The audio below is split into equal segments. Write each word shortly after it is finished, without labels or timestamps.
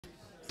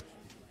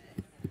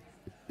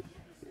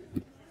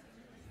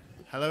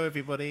Hello,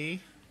 everybody.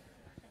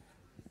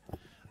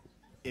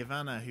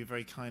 Ivana, who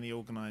very kindly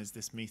organised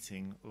this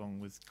meeting,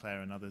 along with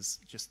Claire and others,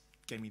 just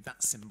gave me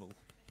that signal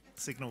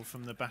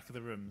from the back of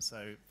the room.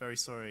 So very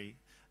sorry,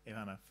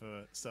 Ivana,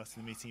 for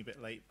starting the meeting a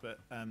bit late, but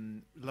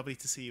lovely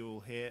to see you all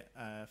here.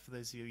 For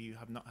those of you who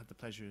have not had the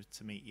pleasure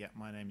to meet yet,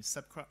 my name is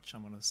Seb Crutch.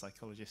 I'm one of the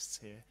psychologists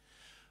here.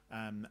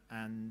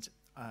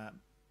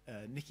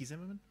 Nikki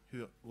Zimmerman,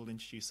 who will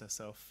introduce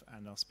herself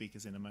and our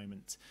speakers in a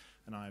moment,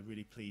 and I am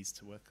really pleased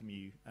to welcome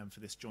you for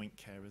this joint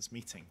carers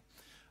meeting.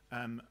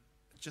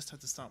 Just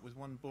had to start with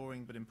one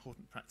boring but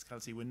important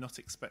practicality. We're not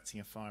expecting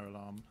a fire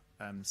alarm,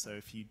 so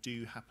if you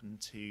do happen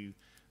to,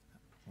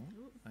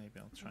 maybe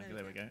I'll try and go,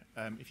 there we go.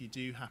 If you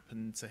do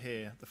happen to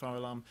hear the fire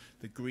alarm,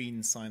 the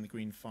green sign, the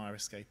green fire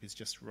escape is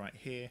just right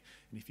here,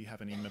 and if you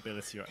have any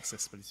mobility or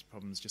accessibility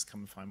problems, just come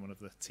and find one of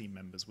the team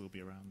members. Will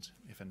be around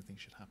if anything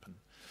should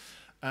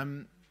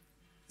happen.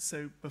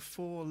 So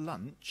before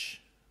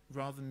lunch,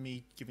 rather than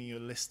me giving you a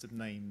list of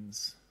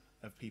names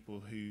of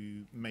people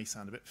who may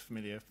sound a bit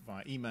familiar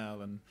via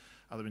email and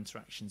other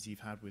interactions you've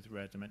had with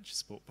Rare Dementia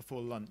Support,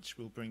 before lunch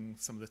we'll bring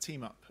some of the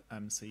team up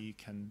so you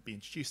can be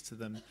introduced to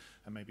them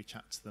and maybe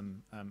chat to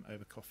them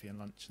over coffee and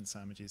lunch and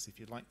sandwiches if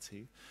you'd like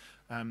to.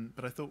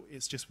 But I thought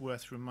it's just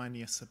worth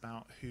reminding us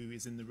about who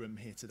is in the room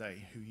here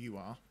today, who you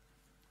are,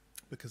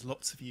 because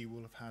lots of you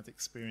will have had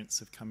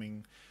experience of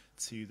coming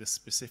to the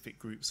specific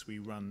groups we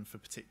run for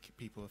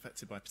people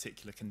affected by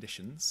particular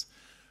conditions,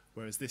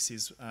 whereas this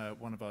is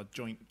one of our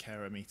joint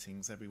carer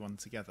meetings, everyone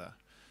together.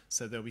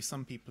 So there'll be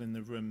some people in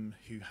the room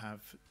who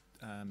have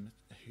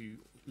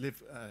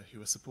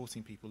who are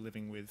supporting people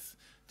living with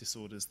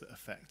disorders that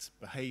affect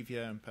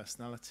behaviour and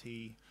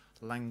personality,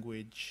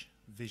 language,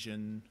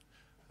 vision,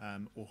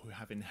 or who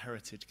have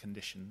inherited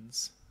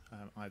conditions,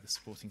 either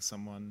supporting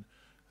someone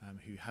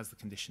who has the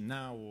condition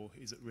now or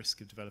is at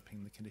risk of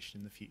developing the condition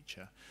in the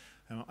future.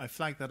 I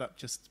flagged that up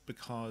just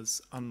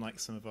because, unlike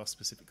some of our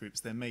specific groups,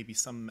 there may be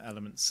some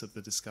elements of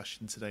the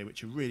discussion today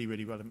which are really,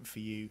 really relevant for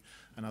you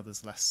and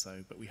others less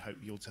so, but we hope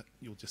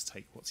you'll just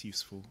take what's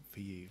useful for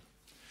you.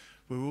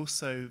 We're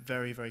also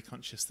very, very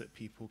conscious that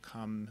people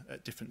come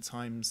at different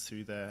times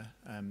through their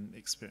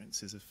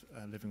experiences of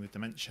living with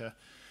dementia.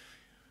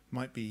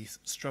 Might be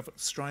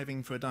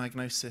striving for a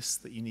diagnosis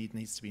that you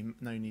needs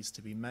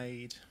to be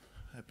made.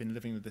 Have been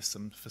living with this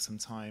for some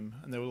time,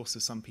 and there are also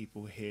some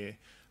people here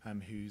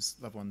whose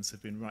loved ones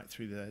have been right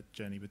through their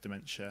journey with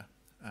dementia,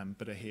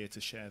 but are here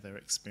to share their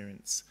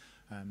experience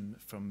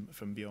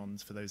from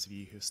beyond, for those of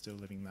you who are still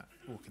living that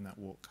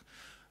walk.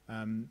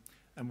 And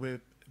we're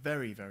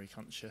very, very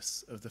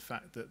conscious of the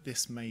fact that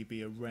this may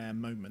be a rare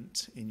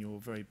moment in your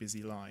very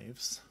busy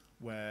lives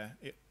where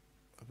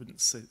I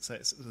wouldn't say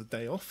it's a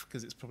day off,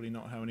 because it's probably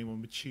not how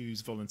anyone would choose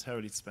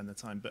voluntarily to spend their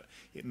time, but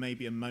it may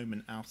be a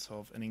moment out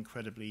of an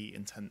incredibly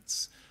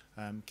intense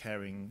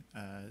caring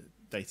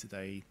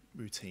day-to-day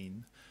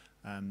routine.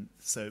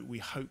 So we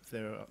hope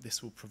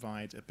this will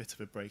provide a bit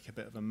of a break, a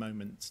bit of a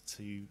moment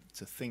to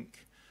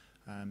think,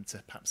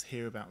 to perhaps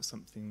hear about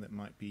something that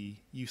might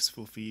be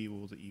useful for you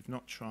or that you've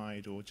not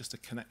tried, or just a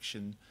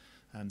connection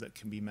that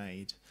can be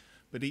made.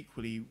 But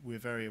equally, we're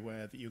very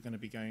aware that you're going to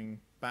be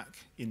going back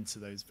into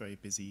those very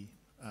busy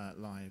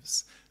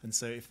lives. And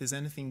so if there's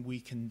anything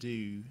we can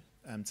do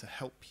to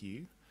help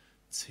you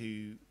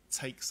to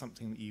take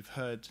something that you've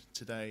heard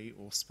today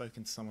or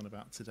spoken to someone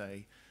about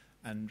today,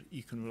 and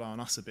you can rely on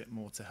us a bit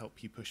more to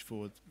help you push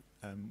forward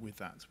with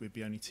that, we'd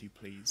be only too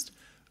pleased.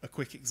 A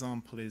quick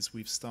example is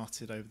we've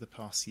started over the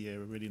past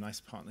year a really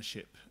nice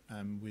partnership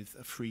with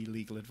a free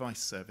legal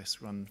advice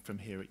service run from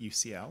here at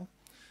UCL.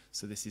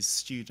 So this is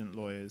student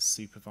lawyers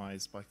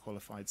supervised by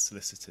qualified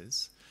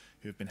solicitors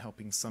who have been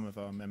helping some of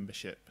our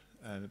membership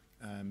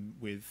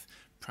with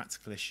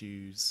practical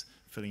issues,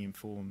 filling in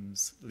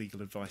forms,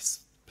 legal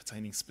advice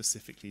pertaining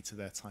specifically to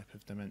their type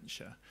of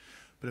dementia.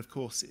 But of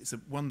course, it's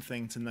one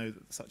thing to know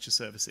that such a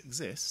service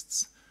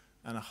exists,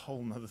 and a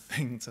whole other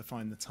thing to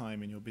find the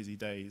time in your busy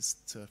days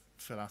to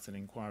fill out an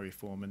inquiry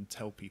form and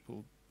tell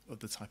people of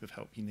the type of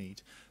help you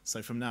need.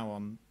 So from now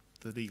on,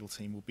 the legal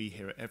team will be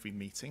here at every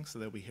meeting, so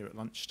they'll be here at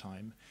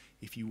lunchtime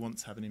if you want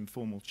to have an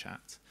informal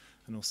chat.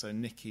 And also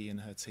Nikki and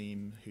her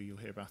team, who you'll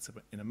hear about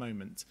in a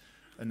moment,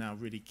 are now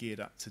really geared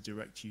up to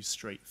direct you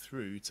straight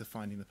through to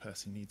finding the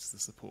person who needs the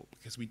support,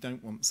 because we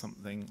don't want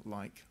something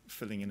like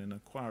filling in an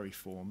inquiry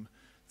form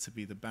to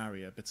be the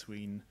barrier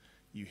between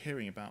you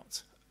hearing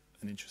about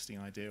an interesting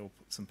idea or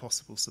some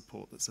possible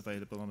support that's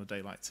available on a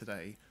day like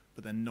today,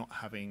 but then not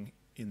having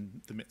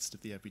in the midst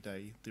of the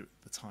everyday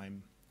the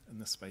time and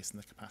the space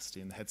and the capacity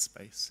and the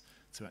headspace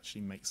to actually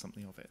make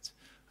something of it.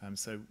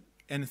 So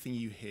anything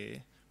you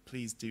hear,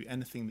 please do.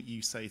 Anything that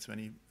you say to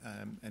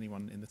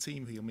anyone in the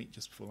team who you'll meet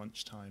just before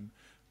lunchtime,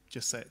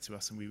 just say it to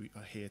us, and we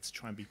are here to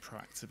try and be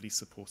proactively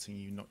supporting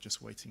you, not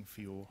just waiting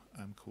for your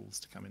calls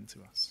to come into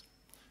us.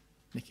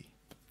 Nikki.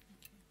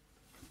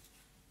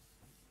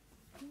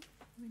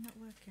 We're not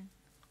working.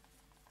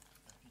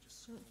 You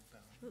just scroll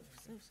down. Oops,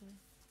 so sorry.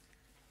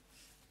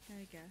 There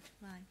we go.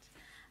 Right.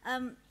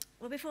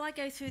 Well, before I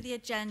go through the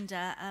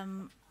agenda,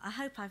 I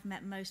hope I've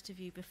met most of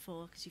you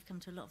before because you've come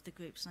to a lot of the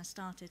groups, and I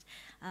started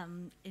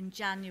in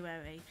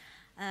January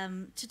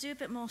to do a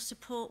bit more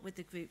support with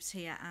the groups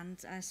here. And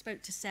I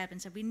spoke to Seb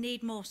and said we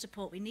need more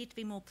support, we need to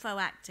be more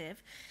proactive.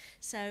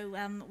 So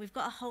we've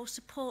got a whole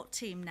support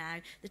team now.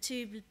 The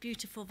two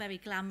beautiful, very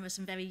glamorous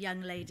and very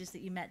young ladies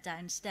that you met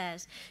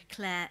downstairs,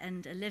 Claire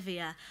and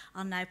Olivia,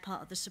 are now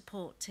part of the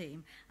support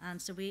team.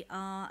 And so we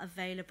are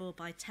available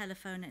by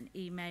telephone and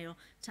email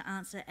to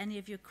answer any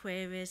of your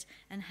queries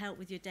and help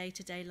with your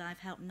day-to-day life,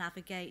 help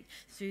navigate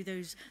through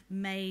those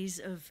maze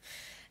of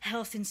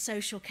health and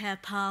social care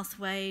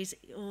pathways,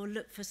 or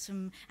look for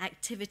some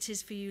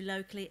activities for you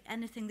locally.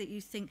 Anything that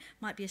you think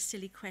might be a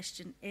silly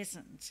question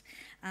isn't.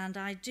 And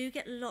I do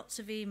get lots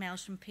of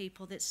emails from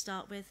people that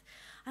start with,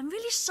 "I'm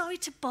really sorry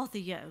to bother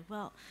you."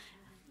 Well,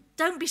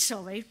 don't be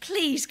sorry.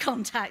 Please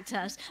contact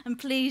us, and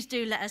please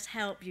do let us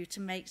help you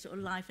to make sort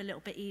of life a little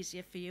bit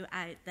easier for you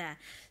out there.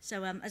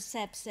 So as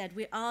Seb said,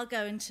 we are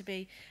going to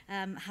be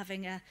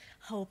having a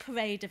whole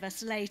parade of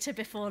us later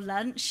before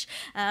lunch.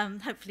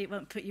 Hopefully it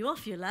won't put you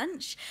off your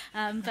lunch,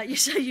 but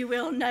so you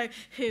will know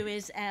who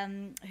is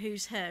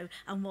who's who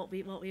and what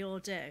we all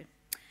do.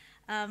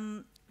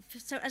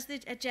 So as the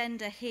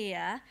agenda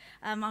here,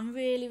 I'm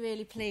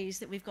really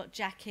pleased that we've got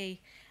Jacquie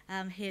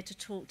here to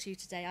talk to you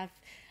today. I've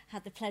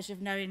had the pleasure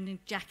of knowing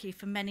Jacquie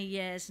for many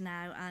years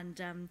now,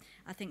 and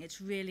I think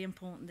it's really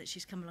important that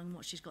she's come along and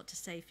what she's got to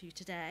say for you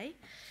today.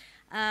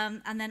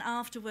 And then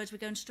afterwards, we're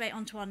going straight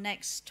on to our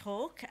next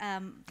talk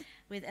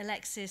with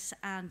Alexis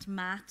and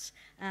Matt,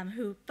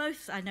 who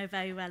both I know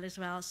very well as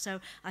well,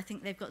 so I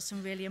think they've got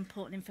some really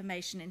important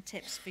information and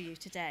tips for you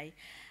today.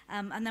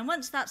 And then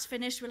once that's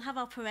finished, we'll have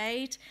our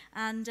parade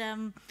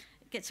and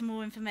get some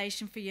more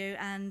information for you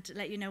and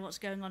let you know what's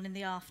going on in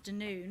the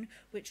afternoon,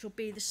 which will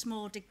be the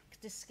small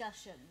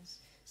discussions.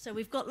 So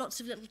we've got lots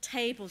of little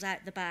tables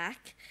out the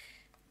back.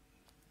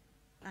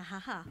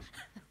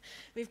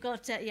 We've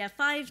got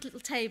 5 little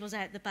tables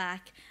out the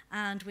back,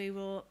 and we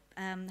will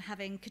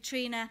having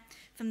Katrina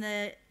from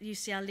the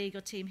UCL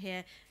legal team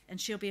here,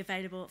 and she'll be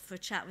available for a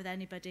chat with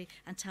anybody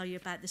and tell you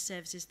about the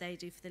services they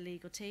do for the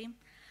legal team.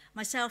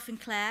 Myself and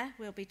Claire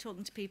will be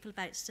talking to people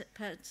about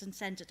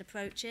person-centred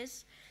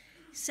approaches.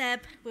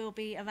 Seb will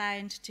be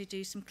around to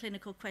do some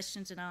clinical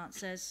questions and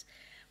answers.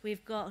 We're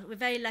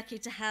very lucky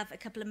to have a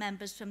couple of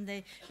members from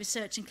the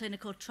research and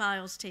clinical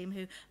trials team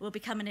who will be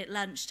coming at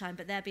lunchtime,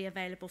 but they'll be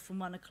available from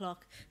 1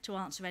 o'clock to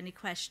answer any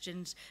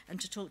questions and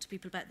to talk to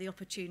people about the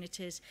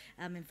opportunities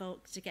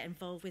to get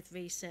involved with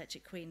research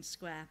at Queen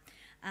Square.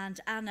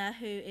 And Anna,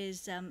 who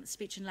is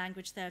speech and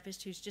language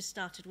therapist, who's just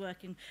started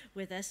working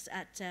with us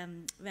at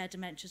Rare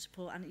Dementia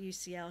Support and at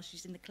UCL.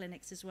 She's in the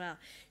clinics as well.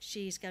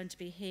 She's going to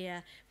be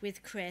here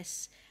with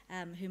Chris,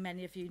 who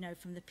many of you know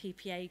from the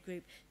PPA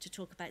group, to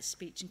talk about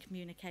speech and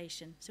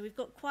communication. So we've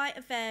got quite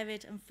a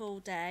varied and full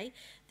day.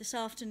 This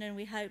afternoon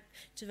we hope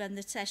to run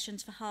the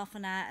sessions for half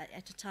an hour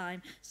at a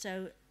time.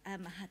 So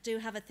do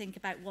have a think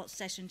about what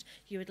sessions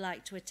you would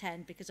like to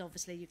attend, because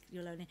obviously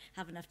you'll only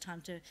have enough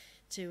time to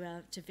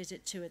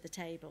visit 2 of the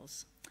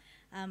tables.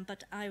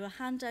 But I will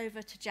hand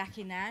over to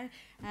Jacquie now,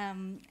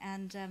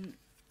 and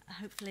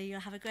hopefully you'll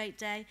have a great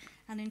day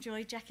and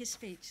enjoy Jacquie's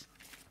speech.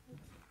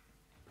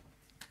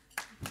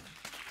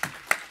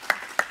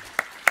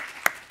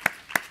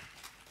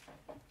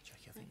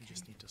 Jacquie, I think you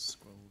just need to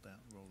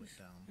roll it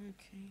down.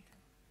 Okay.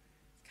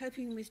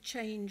 Coping with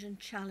change and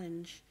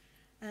challenge.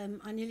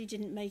 I nearly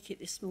didn't make it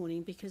this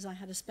morning because I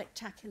had a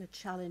spectacular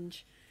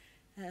challenge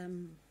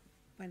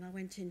when I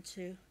went in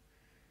to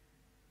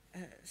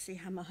see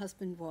how my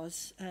husband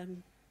was. I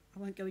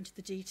won't go into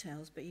the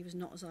details, but he was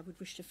not as I would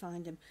wish to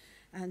find him.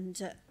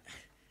 And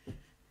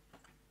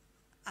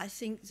I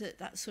think that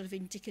that's sort of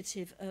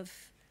indicative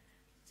of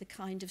the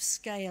kind of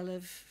scale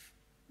of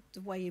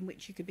the way in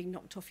which you could be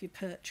knocked off your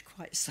perch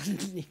quite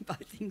suddenly by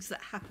things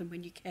that happen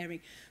when you're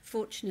caring.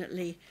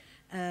 Fortunately,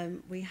 I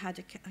had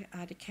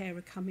a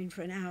carer come in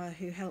for an hour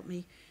who helped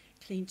me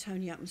clean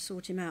Tony up and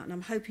sort him out. And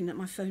I'm hoping that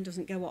my phone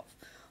doesn't go off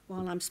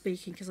while I'm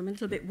speaking, because I'm a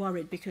little bit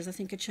worried, because I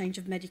think a change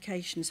of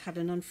medications had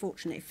an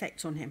unfortunate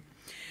effect on him.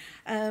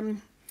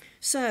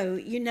 So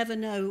you never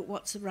know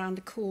what's around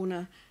the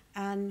corner.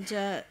 And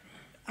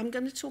I'm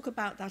going to talk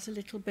about that a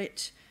little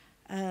bit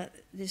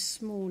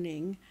this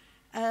morning.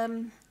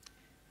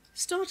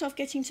 Start off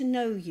getting to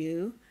know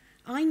you.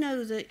 I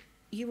know that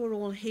you are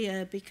all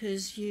here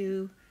because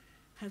you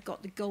have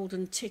got the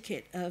golden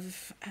ticket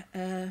of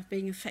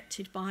being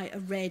affected by a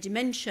rare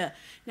dementia.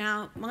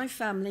 Now, my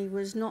family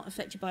was not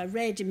affected by a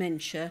rare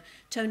dementia.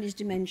 Tony's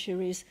dementia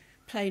is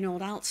plain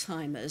old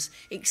Alzheimer's,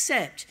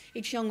 except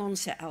it's young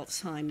onset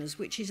Alzheimer's,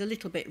 which is a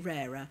little bit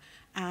rarer.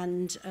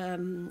 And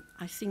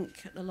I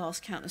think at the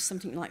last count there's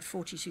something like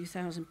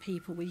 42,000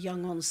 people with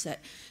young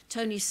onset.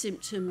 Tony's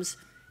symptoms,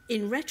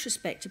 in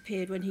retrospect,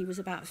 appeared when he was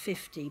about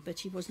 50, but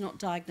he was not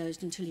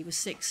diagnosed until he was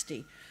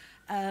 60.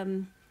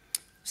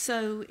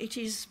 So it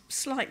is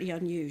slightly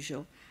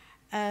unusual.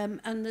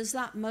 And there's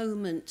that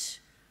moment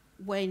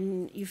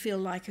when you feel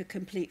like a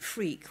complete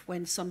freak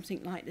when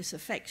something like this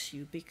affects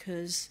you,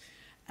 because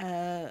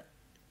rare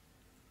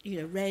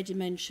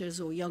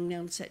dementias or young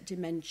onset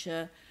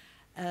dementia.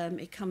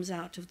 It comes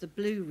out of the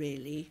blue,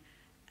 really,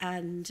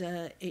 and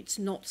it's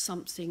not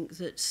something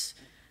that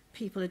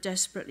people are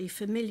desperately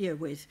familiar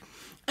with.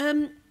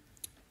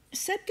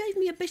 Seb gave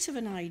me a bit of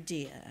an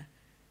idea.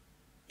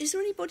 Is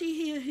there anybody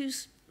here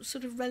who's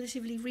sort of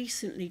relatively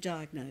recently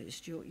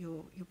diagnosed?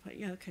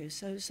 Okay,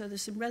 so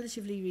there's some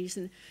relatively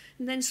recent,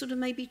 and then sort of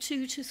maybe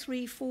 2 to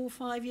 3, 4,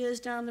 5 years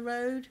down the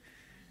road.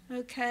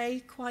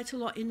 Okay, quite a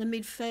lot in the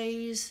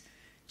mid-phase,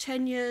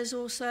 10 years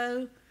or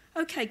so.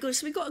 Okay, good.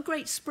 So we've got a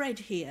great spread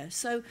here.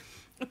 So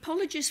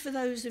apologies for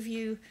those of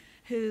you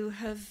who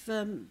have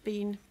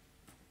been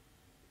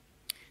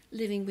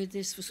living with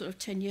this for sort of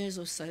 10 years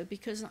or so,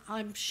 because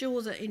I'm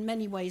sure that in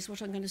many ways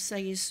what I'm going to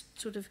say is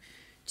sort of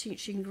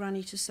teaching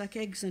Granny to suck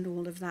eggs and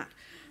all of that.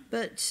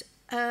 But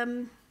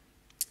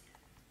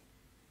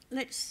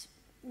let's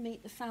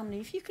meet the family.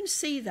 If you can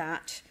see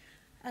that,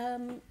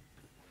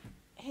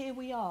 here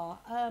we are.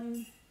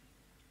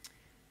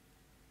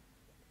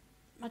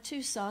 My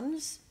 2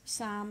 sons,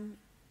 Sam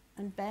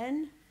and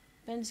Ben,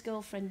 Ben's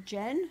girlfriend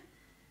Jen,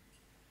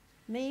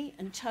 me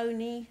and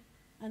Tony,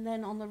 and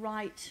then on the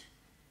right,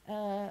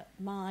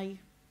 my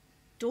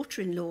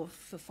daughter-in-law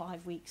for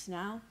 5 weeks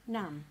now,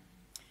 Nam.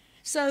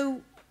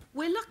 So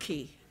we're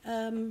lucky.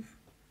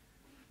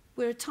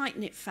 We're a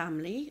tight-knit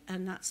family,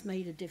 and that's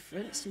made a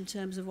difference in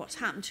terms of what's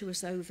happened to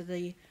us over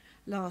the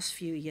last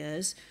few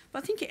years.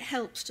 But I think it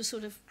helps to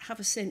sort of have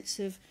a sense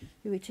of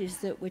who it is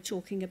that we're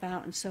talking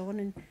about and so on.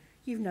 And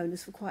you've known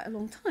us for quite a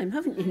long time,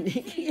 haven't you,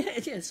 Nick?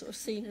 yeah, sort of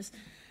seen us.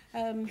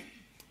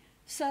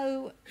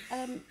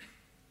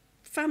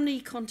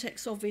 Family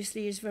context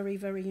obviously is very,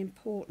 very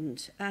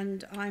important,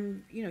 and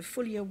I'm,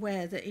 fully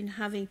aware that in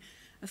having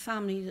a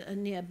family that are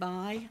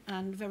nearby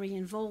and very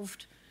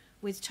involved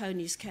with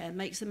Tony's care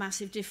makes a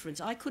massive difference.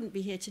 I couldn't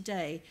be here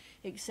today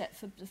except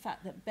for the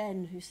fact that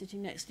Ben, who's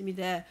sitting next to me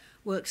there,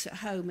 works at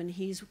home and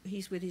he's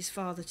with his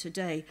father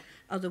today.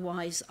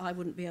 Otherwise, I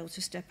wouldn't be able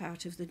to step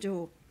out of the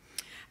door.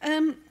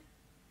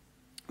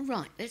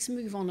 Right, let's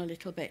move on a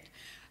little bit.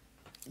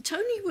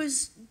 Tony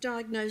was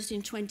diagnosed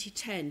in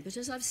 2010, but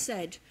as I've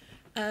said,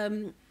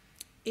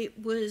 it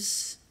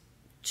was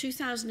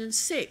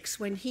 2006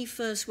 when he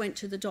first went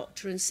to the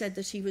doctor and said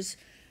that he was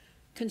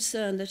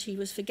concerned that he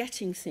was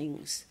forgetting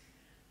things.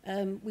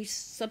 We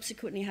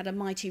subsequently had a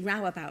mighty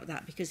row about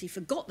that because he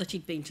forgot that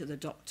he'd been to the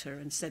doctor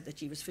and said that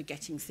he was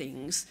forgetting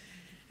things.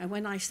 And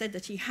when I said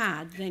that he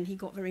had, then he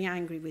got very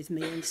angry with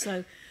me. And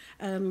so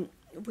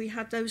we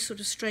had those sort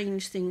of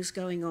strange things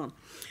going on.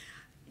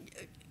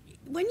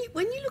 When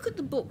you look at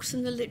the books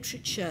and the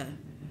literature,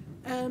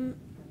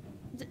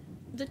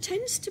 there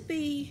tends to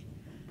be,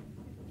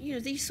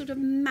 these sort of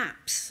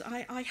maps.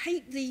 I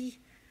hate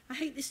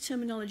this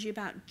terminology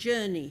about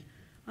journey.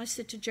 I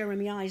said to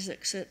Jeremy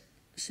Isaacs at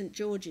St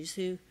George's,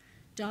 who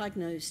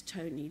diagnosed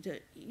Tony,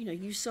 that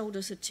you sold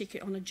us a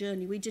ticket on a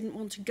journey we didn't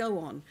want to go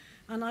on.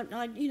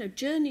 And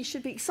journeys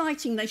should be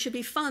exciting. They should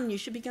be fun. You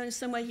should be going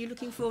somewhere you're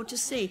looking forward to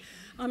see.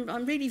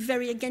 I'm really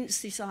very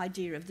against this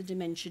idea of the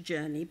dementia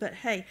journey. But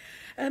hey,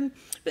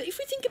 but if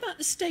we think about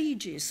the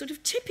stages, sort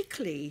of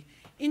typically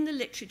in the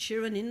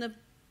literature and in the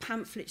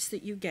pamphlets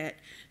that you get,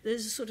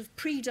 there's a sort of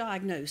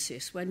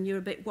pre-diagnosis when you're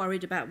a bit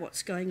worried about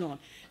what's going on.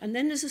 And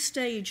then there's a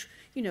stage,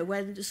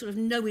 where there's sort of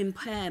no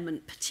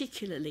impairment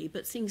particularly,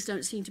 but things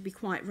don't seem to be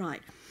quite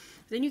right.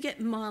 Then you get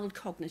mild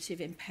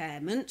cognitive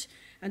impairment,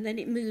 and then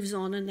it moves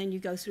on, and then you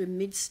go through a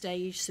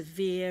mid-stage,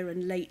 severe,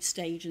 and late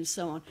stage, and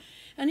so on.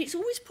 And it's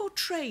always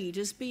portrayed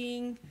as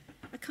being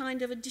a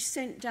kind of a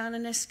descent down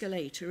an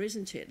escalator,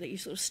 isn't it? That you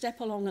sort of step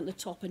along at the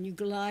top, and you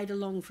glide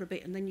along for a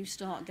bit, and then you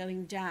start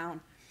going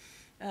down.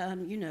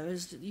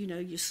 As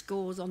your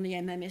scores on the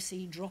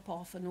MMSE drop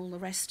off and all the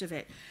rest of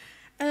it.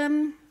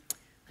 I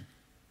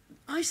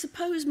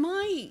suppose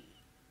my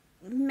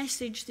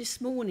message this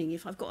morning,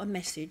 if I've got a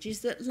message, is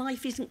that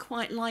life isn't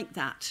quite like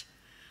that.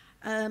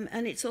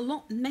 And it's a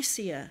lot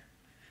messier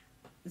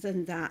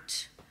than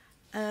that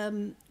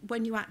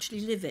when you actually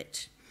live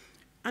it.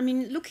 I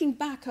mean, looking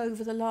back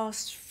over the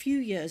last few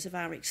years of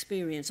our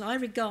experience, I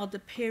regard the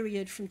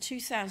period from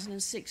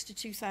 2006 to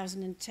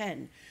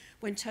 2010,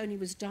 when Tony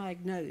was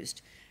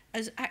diagnosed,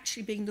 as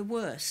actually being the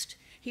worst.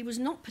 He was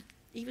not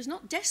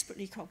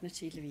desperately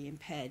cognitively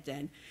impaired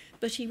then,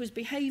 but he was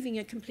behaving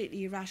a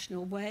completely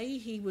irrational way.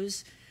 He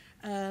was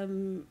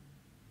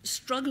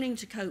struggling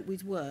to cope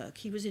with work.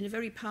 He was in a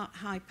very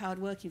high-powered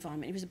work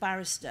environment. He was a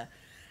barrister.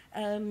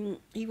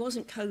 He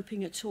wasn't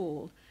coping at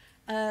all.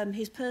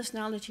 His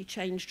personality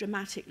changed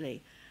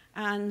dramatically,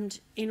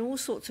 and in all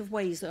sorts of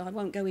ways that I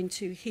won't go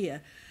into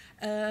here.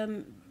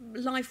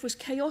 Life was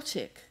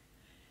chaotic.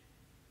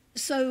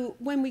 So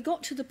when we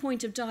got to the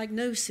point of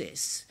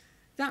diagnosis,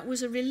 that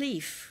was a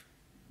relief.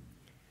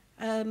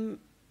 I'll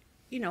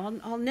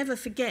never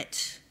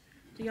forget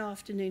the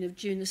afternoon of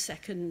June the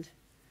 2nd,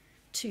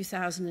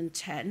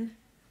 2010.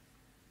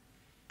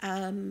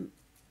 And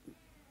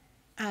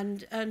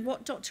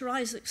what Dr.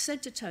 Isaac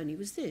said to Tony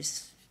was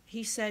this.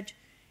 He said,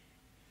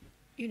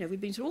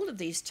 we've been through all of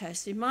these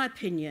tests. In my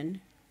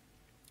opinion,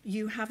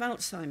 you have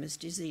Alzheimer's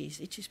disease.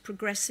 It is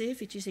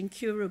progressive, it is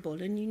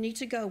incurable, and you need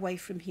to go away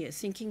from here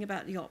thinking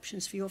about the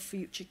options for your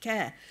future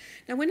care.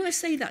 Now, when I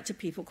say that to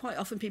people, quite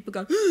often people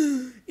go,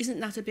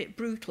 isn't that a bit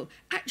brutal?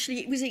 Actually,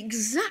 it was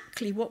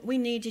exactly what we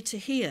needed to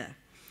hear.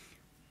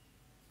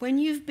 When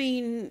you've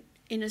been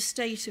in a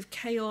state of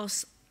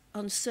chaos,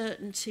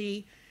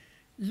 uncertainty,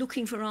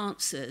 looking for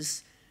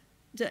answers,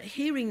 that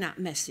hearing that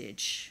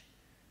message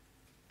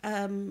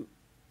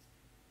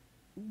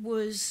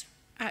was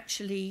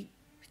actually,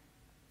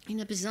 in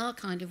a bizarre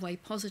kind of way,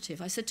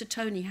 positive. I said to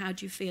Tony, how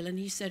do you feel? And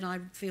he said, I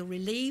feel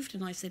relieved.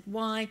 And I said,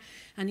 why?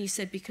 And he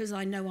said, because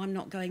I know I'm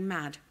not going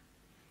mad.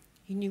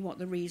 He knew what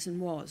the reason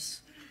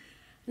was.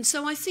 And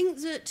so I think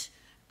that,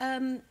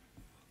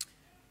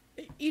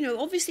 you know,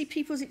 obviously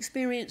people's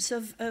experience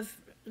of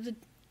the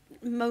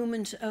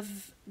moment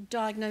of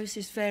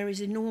diagnosis varies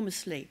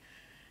enormously.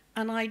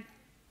 And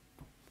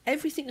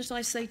everything that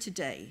I say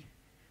today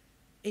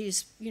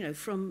is, you know,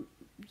 from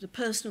the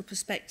personal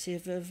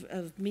perspective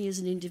of me as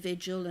an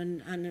individual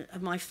and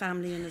of my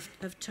family and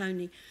of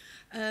Tony.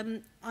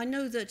 I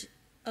know that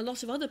a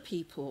lot of other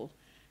people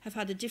have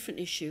had a different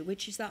issue,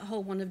 which is that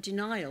whole one of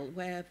denial,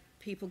 where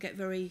people get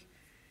very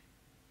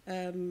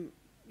you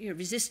know,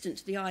 resistant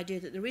to the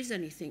idea that there is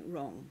anything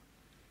wrong.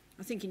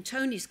 I think in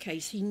Tony's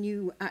case, he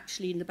knew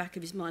actually in the back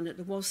of his mind that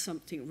there was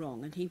something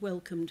wrong, and he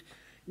welcomed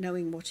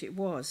knowing what it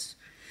was.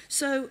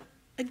 So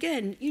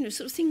again, you know,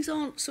 sort of things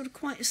aren't sort of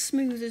quite as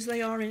smooth as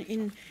they are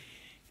in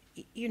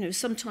you know,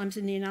 sometimes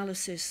in the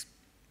analysis.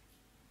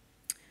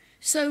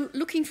 So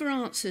looking for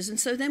answers, and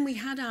so then we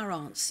had our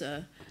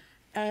answer,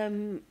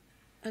 and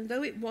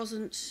though it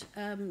wasn't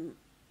a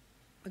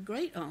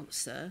great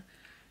answer,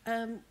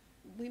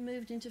 we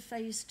moved into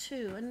phase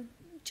 2, and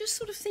just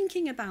sort of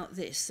thinking about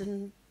this,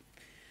 and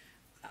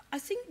I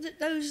think that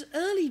those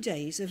early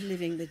days of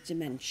living with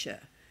dementia,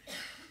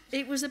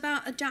 it was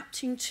about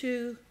adapting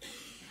to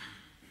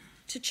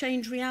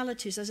change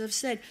realities, as I've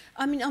said.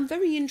 I mean, I'm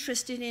very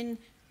interested in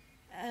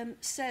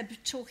Seb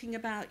talking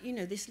about, you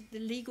know, the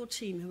legal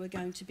team who are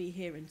going to be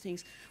here and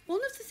things. One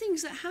of the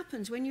things that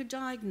happens when you're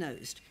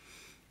diagnosed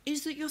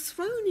is that you're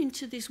thrown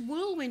into this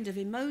whirlwind of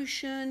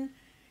emotion.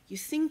 You're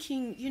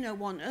thinking, you know,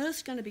 what on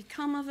earth's going to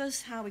become of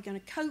us? How are we going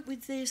to cope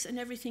with this and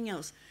everything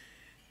else?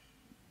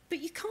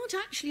 But you can't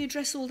actually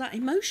address all that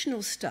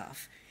emotional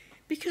stuff,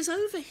 because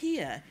over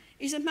here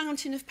is a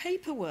mountain of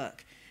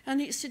paperwork, and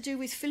it's to do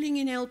with filling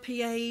in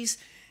LPAs.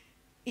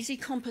 Is he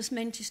compos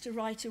mentis to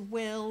write a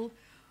will?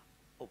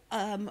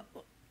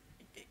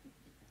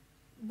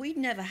 We'd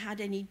never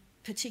had any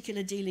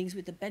particular dealings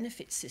with the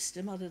benefit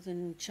system other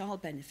than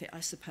child benefit, I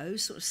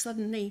suppose. Sort of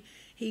suddenly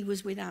he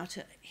was without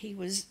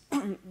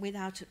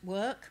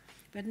work.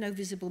 We had no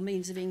visible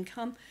means of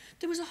income.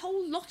 There was a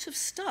whole lot of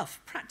stuff,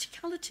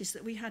 practicalities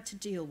that we had to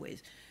deal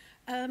with.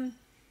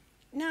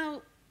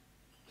 Now,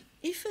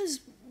 if as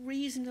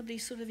reasonably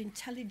sort of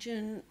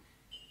intelligent,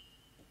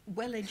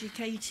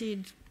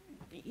 well-educated,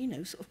 you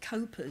know, sort of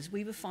copers,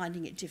 we were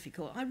finding it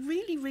difficult, I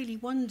really, really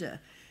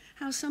wonder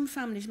how some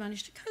families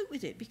manage to cope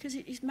with it, because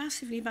it is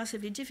massively,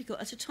 massively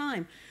difficult at a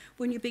time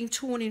when you're being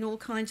torn in all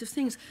kinds of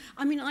things.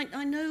 I mean,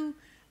 I know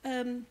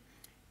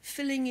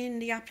filling in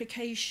the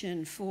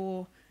application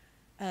for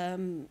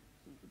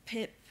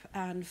PIP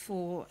and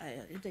for,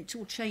 it's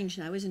all changed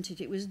now, isn't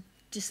it? It was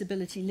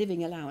disability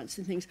living allowance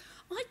and things.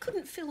 I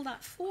couldn't fill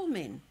that form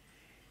in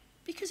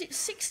because it's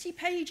 60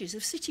 pages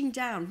of sitting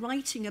down,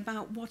 writing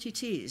about what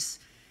it is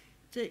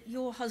that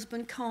your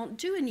husband can't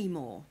do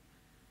anymore.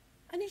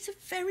 And it's a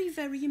very,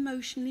 very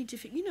emotionally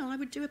difficult, you know, I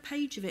would do a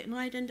page of it and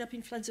I'd end up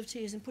in floods of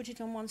tears and put it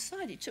on one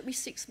side. It took me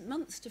 6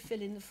 months to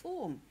fill in the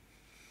form.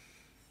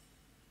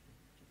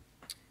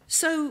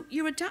 So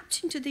you're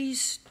adapting to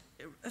these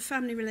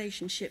family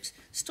relationships,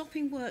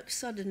 stopping work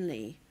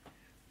suddenly.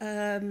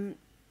 Again,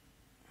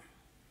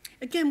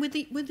 with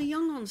the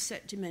young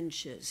onset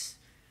dementias,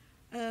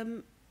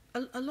 a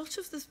lot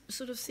of the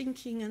sort of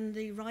thinking and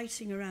the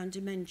writing around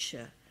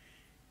dementia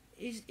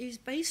is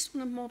based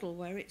on a model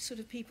where it's sort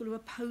of people who are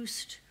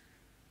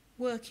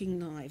post-working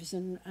lives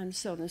and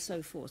so on and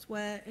so forth,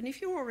 where, and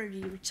if you're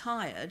already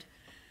retired,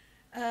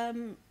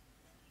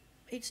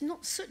 it's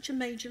not such a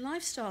major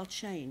lifestyle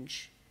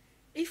change.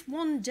 If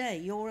one day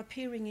you're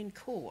appearing in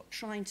court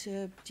trying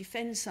to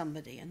defend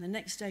somebody and the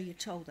next day you're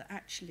told that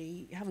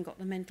actually you haven't got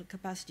the mental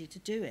capacity to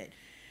do it,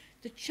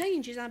 the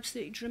change is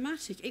absolutely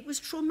dramatic. It was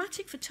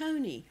traumatic for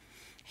Tony.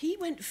 He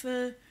went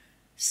for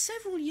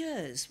several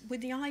years with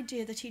the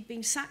idea that he'd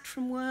been sacked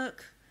from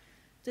work,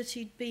 that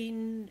he'd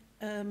been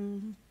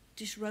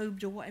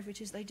disrobed or whatever it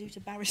is they do to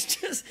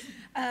barristers,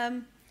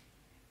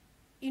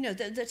 you know,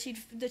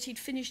 that he'd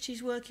finished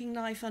his working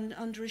life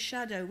under a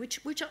shadow,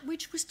 which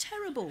was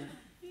terrible.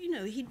 You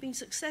know, he'd been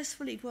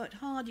successful, he'd worked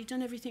hard, he'd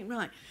done everything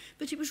right,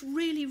 but it was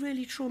really,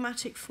 really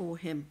traumatic for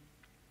him.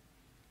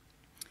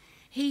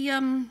 He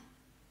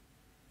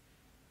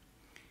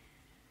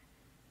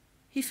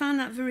found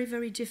that very,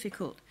 very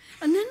difficult.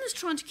 And then there's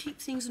trying to keep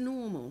things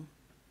normal.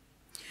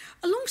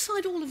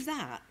 Alongside all of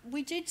that,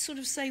 we did sort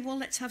of say, well,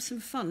 let's have some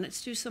fun.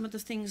 Let's do some of the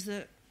things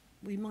that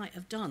we might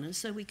have done. And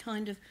so we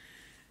kind of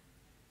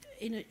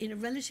in a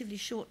relatively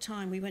short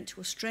time, we went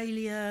to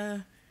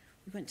Australia,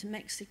 we went to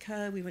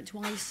Mexico, we went to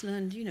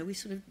Iceland. You know, we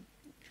sort of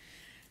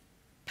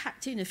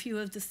packed in a few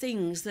of the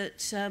things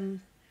that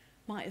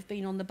might have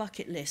been on the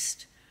bucket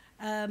list.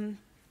 I'm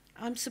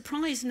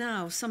surprised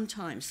now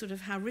sometimes sort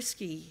of how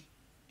risky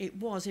it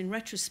was in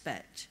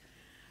retrospect,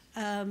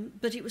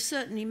 but it was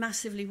certainly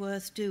massively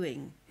worth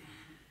doing.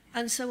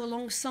 And so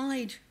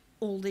alongside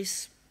all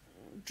this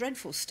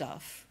dreadful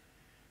stuff,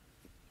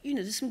 you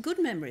know, there's some good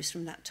memories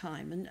from that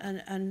time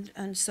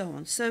and so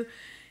on. So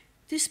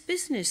this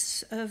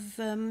business of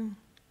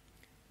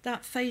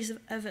that phase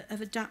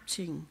of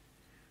adapting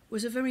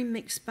was a very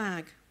mixed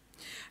bag.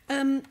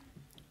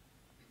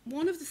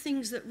 One of the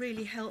things that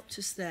really helped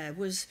us there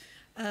was,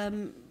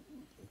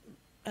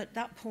 at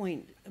that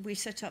point, we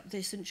set up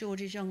the St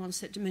George's Young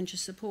Onset Dementia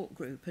Support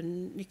Group,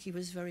 and Nikki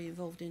was very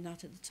involved in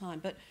that at the time.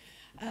 But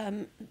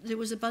there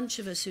was a bunch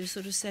of us who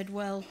sort of said,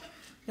 well,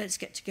 let's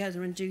get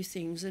together and do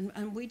things.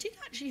 And we did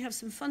actually have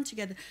some fun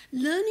together.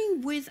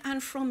 Learning with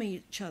and from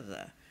each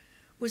other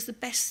was the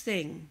best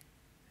thing.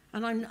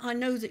 And I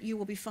know that you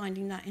will be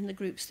finding that in the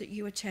groups that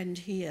you attend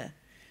here,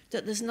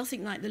 that there's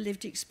nothing like the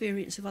lived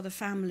experience of other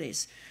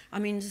families. I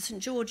mean, the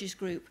St George's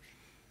group,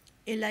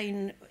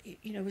 Elaine,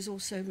 you know, was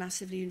also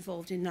massively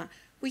involved in that.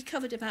 We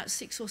covered about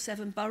 6 or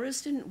 7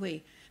 boroughs, didn't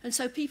we? And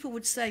so people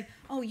would say,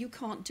 oh, you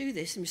can't do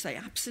this. And we say,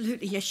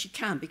 absolutely, yes, you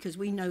can, because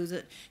we know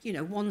that, you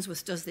know,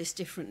 Wandsworth does this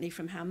differently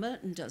from how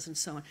Merton does and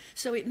so on.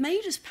 So it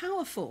made us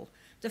powerful,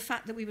 the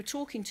fact that we were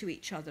talking to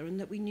each other and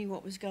that we knew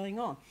what was going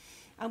on.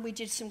 And we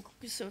did some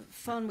sort of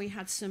fun. We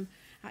had some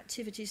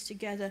activities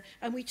together,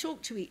 and we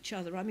talked to each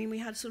other. I mean, we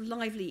had sort of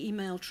lively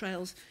email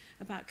trails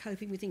about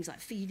coping with things like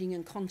feeding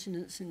and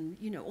continence and,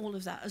 you know, all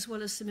of that, as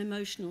well as some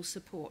emotional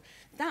support.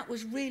 That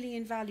was really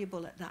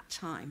invaluable at that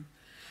time.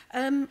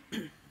 I'm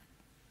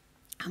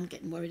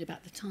getting worried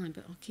about the time,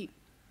 but I'll keep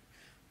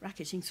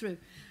racketing through.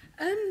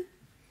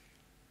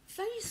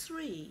 Phase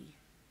 3,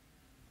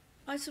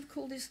 I sort of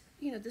call this,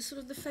 you know, the sort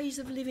of the phase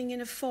of living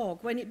in a fog,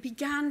 when it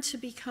began to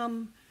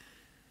become,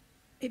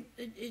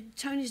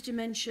 Tony's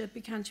dementia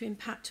began to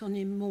impact on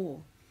him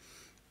more.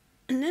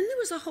 And then there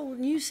was a whole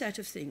new set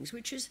of things,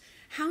 which is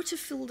how to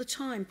fill the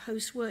time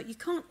post-work. You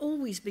can't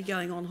always be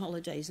going on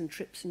holidays and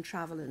trips and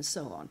travel and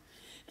so on.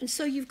 And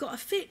so you've got a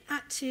fit,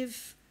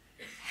 active,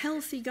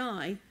 healthy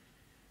guy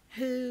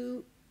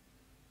who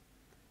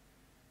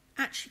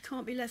actually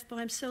can't be left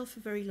by himself for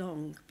very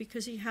long,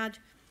 because he had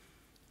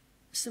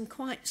some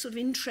quite sort of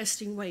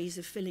interesting ways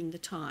of filling the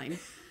time.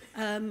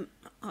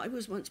 I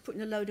was once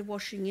putting a load of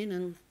washing in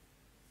and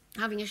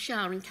having a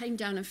shower, and came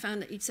down and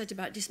found that he'd set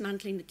about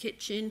dismantling the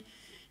kitchen,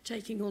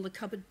 taking all the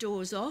cupboard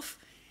doors off.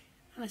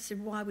 And I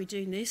said, why are we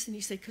doing this? And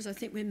he said, because I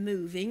think we're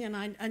moving.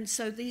 And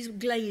so these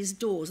glazed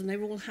doors, and they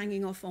were all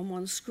hanging off on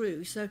one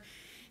screw. So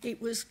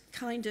it was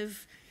kind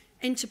of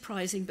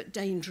enterprising but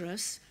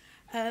dangerous.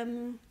 At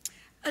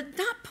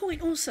that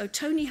point also,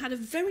 Tony had a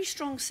very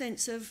strong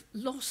sense of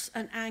loss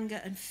and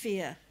anger and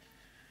fear.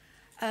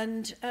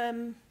 And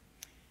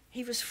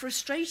he was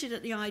frustrated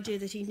at the idea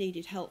that he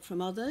needed help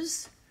from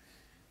others.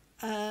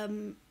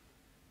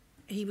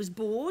 He was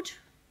bored.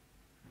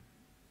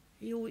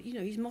 You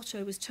know, his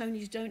motto was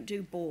Tony's don't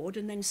do bored,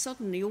 and then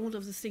suddenly all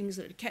of the things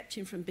that had kept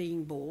him from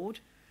being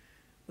bored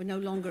were no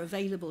longer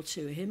available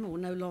to him or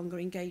no longer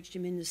engaged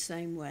him in the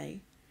same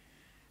way.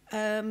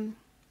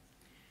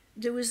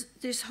 There was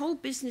this whole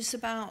business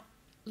about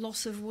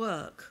loss of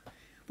work,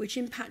 which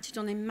impacted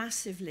on him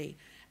massively.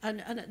 And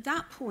at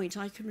that point,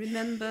 I can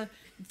remember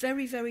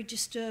very, very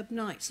disturbed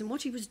nights. And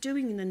what he was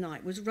doing in the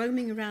night was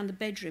roaming around the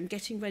bedroom,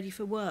 getting ready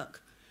for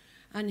work.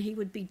 And he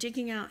would be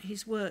digging out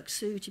his work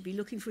suit, he'd be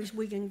looking for his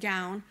wig and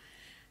gown.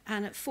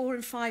 And at 4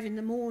 and 5 in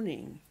the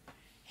morning,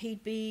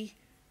 he'd be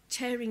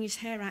tearing his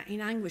hair out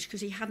in anguish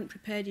because he hadn't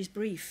prepared his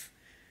brief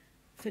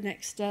for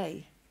next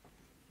day.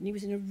 And he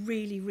was in a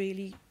really,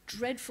 really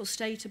dreadful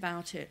state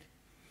about it.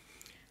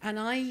 And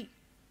I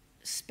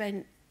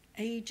spent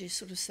ages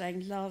sort of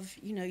saying, love,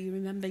 you know, you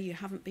remember you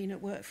haven't been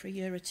at work for a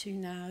year or 2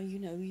 now, you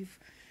know, you've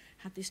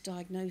had this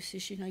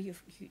diagnosis, you know,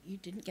 you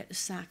didn't get the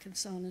sack and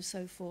so on and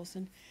so forth,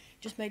 and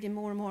just made him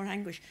more and more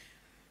anguish.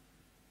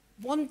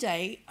 One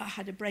day I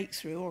had a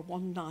breakthrough, or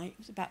one night, it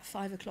was about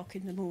 5 o'clock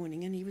in the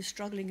morning, and he was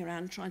struggling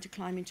around trying to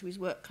climb into his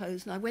work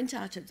clothes, and I went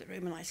out of the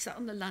room and I sat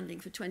on the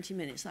landing for 20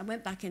 minutes. I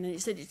went back in and I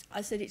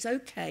said, it's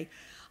okay,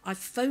 I've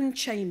phoned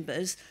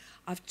Chambers,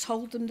 I've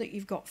told them that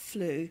you've got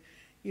flu,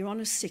 you're on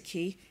a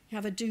sickie, you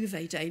have a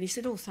duvet day. And he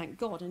said, oh, thank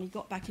God, and he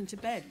got back into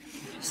bed.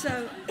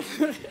 So,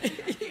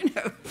 you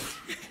know,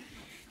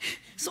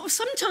 sort of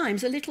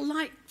sometimes a little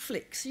light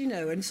flicks, you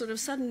know, and sort of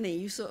suddenly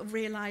you sort of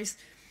realise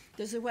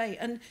there's a way.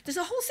 And there's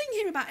a whole thing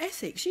here about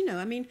ethics, you know.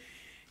 I mean,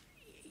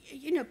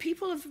 you know,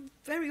 people have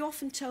very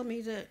often tell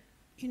me that,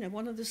 you know,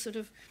 one of the sort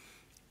of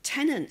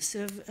tenets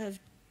of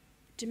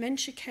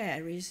dementia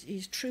care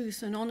is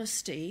truth and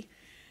honesty.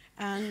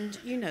 And,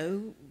 you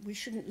know, we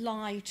shouldn't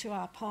lie to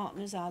our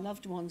partners, our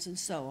loved ones, and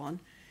so on.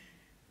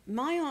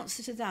 My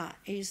answer to that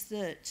is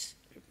that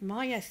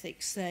my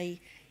ethics say,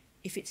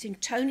 if it's in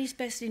Tony's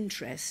best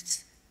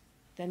interests,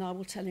 then I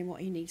will tell him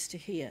what he needs to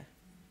hear.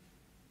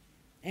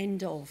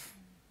 End of.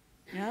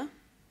 Yeah?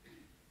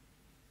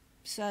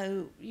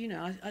 So,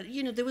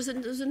 there was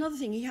another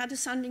thing. He had a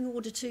standing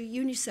order to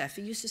UNICEF.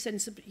 He used to send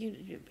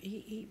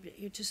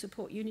to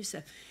support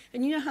UNICEF.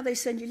 And you know how they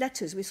send you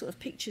letters with sort of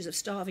pictures of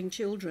starving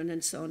children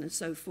and so on and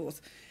so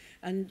forth,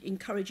 and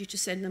encourage you to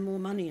send them more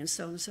money and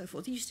so on and so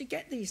forth. He used to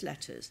get these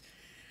letters.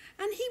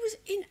 And he was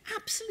in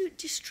absolute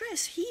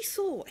distress. He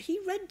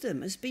read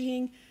them as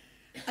being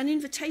an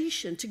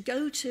invitation to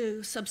go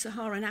to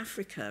sub-Saharan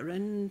Africa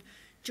and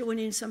join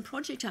in some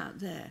project out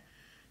there.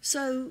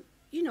 So,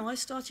 I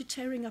started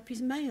tearing up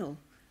his mail.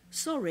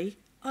 Sorry,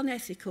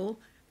 unethical,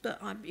 but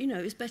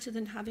it's better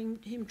than having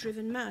him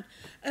driven mad.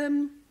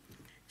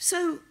 This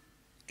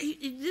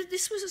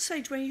was a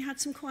stage where he had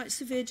some quite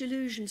severe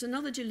delusions.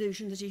 Another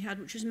delusion that he had,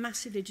 which was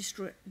massively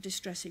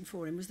distressing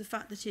for him, was the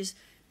fact that his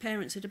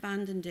parents had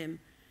abandoned him,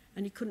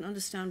 and he couldn't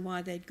understand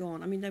why they'd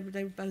gone. I mean, they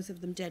were both of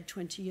them dead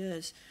 20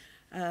 years.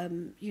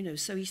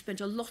 So he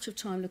spent a lot of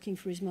time looking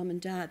for his mum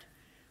and dad,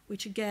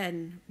 which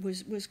again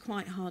was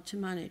quite hard to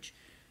manage.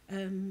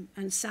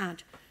 And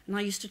sad. And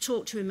I used to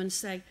talk to him and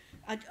say,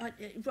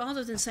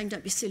 rather than saying,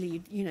 don't be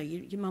silly,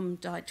 your mum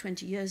died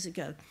 20 years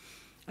ago,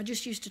 I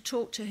just used to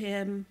talk to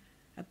him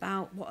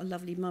about what a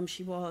lovely mum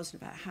she was,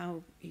 and about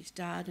how his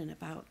dad, and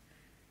about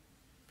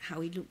how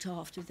he looked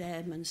after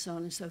them, and so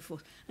on and so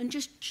forth. And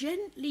just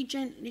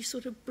gently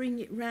sort of bring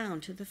it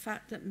round to the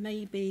fact that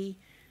maybe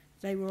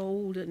they were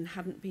old and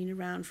hadn't been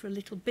around for a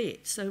little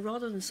bit. So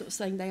rather than sort of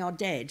saying they are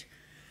dead,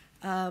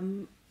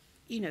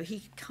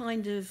 he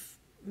kind of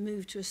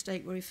moved to a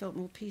state where he felt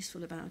more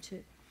peaceful about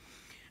it.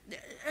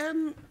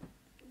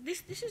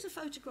 This is a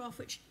photograph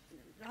which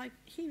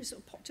he was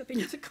sort of popped up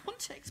in other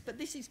contexts, but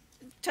this is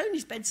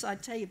Tony's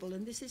bedside table,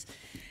 and this is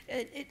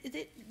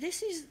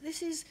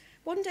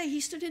one day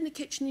he stood in the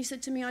kitchen. He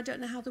said to me, "I don't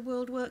know how the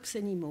world works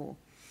anymore,"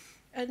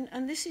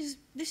 and this is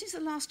the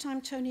last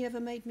time Tony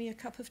ever made me a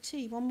cup of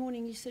tea. One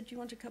morning he said, "Do you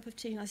want a cup of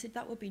tea?" And I said,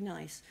 "That would be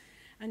nice."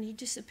 And he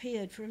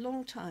disappeared for a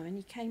long time, and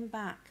he came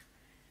back,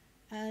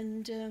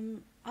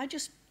 and I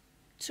just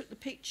took the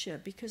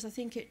picture because I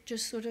think it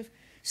just sort of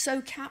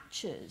so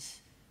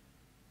captures,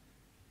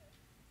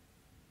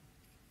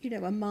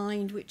 a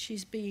mind which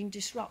is being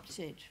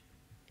disrupted.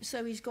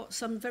 So he's got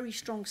some very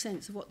strong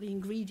sense of what the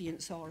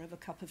ingredients are of a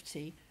cup of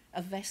tea,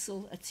 a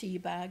vessel, a tea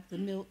bag, the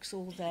milk's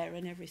all there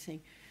and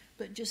everything,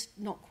 but just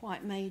not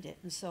quite made it,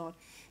 and so on.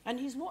 And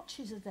his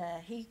watches are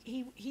there.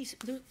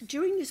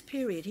 During this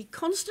period, he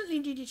constantly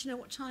needed to know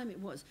what time it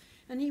was,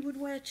 and he would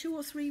wear 2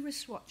 or 3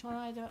 wristwatches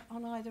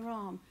on either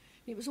arm.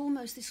 It was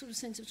almost this sort of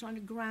sense of trying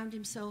to ground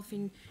himself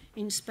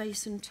in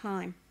space and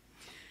time.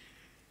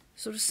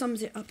 Sort of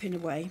sums it up in a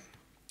way.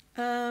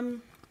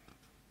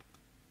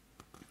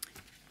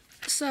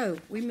 So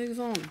we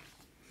move on.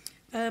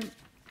 I'll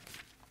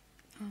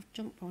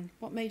jump on.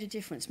 What made a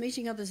difference?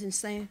 Meeting others in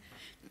saying,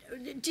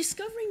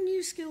 discovering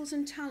new skills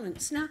and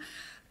talents. Now,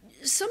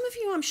 some of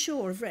you, I'm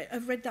sure,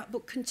 have read that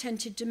book,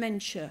 Contented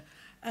Dementia.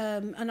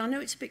 And I know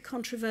it's a bit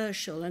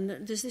controversial, and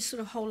there's this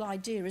sort of whole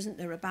idea, isn't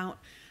there, about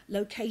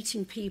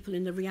locating people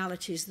in the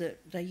realities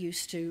that they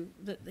used to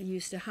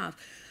have.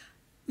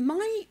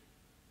 My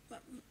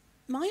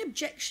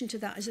objection to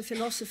that as a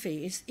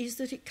philosophy is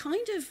that it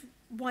kind of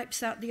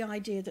wipes out the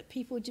idea that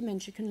people with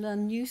dementia can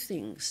learn new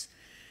things.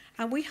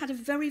 And we had a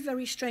very,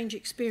 very strange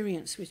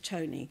experience with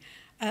Tony.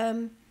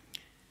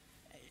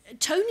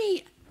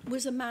 Tony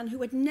was a man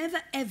who had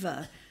never,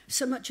 ever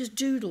so much as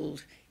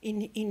doodled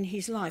in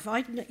his life.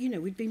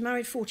 We'd been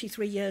married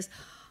 43 years.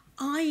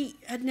 I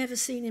had never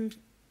seen him,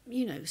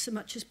 so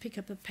much as pick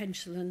up a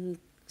pencil and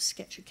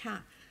sketch a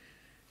cat.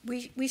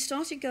 We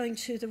started going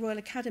to the Royal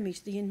Academy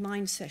to the In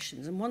Mind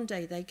sessions, and one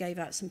day they gave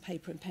out some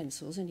paper and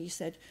pencils, and he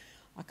said,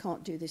 "I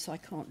can't do this, I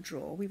can't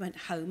draw." We went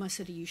home. I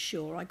said, "Are you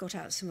sure?" I got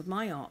out some of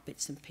my art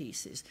bits and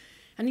pieces,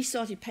 and he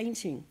started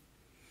painting.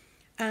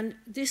 And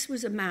this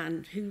was a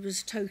man who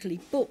was totally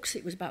books.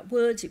 It was about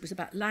words, it was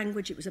about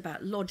language, it was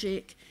about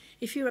logic.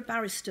 If you're a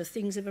barrister,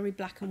 things are very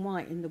black and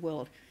white in the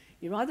world.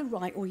 You're either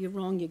right or you're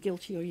wrong, you're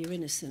guilty or you're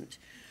innocent.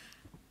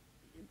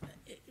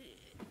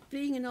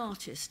 Being an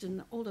artist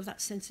and all of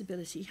that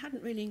sensibility, he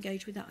hadn't really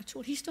engaged with that at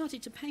all. He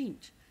started to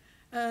paint.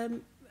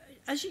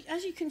 As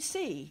you can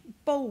see,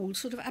 bold,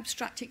 sort of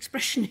abstract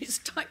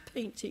expressionist type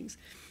paintings.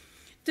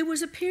 There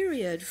was a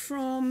period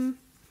from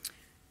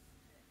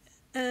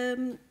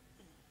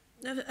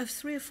of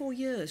 3 or 4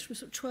 years, from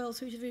sort of 12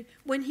 through to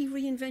when he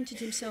reinvented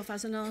himself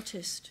as an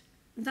artist.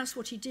 And that's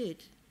what he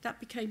did. That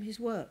became his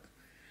work.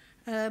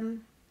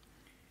 In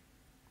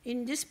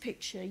this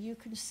picture, you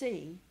can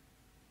see,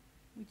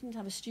 we didn't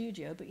have a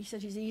studio, but he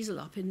set his easel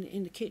up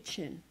in the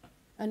kitchen.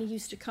 And he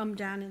used to come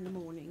down in the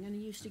morning, and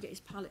he used to get his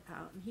palette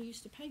out, and he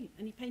used to paint,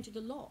 and he painted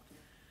a lot.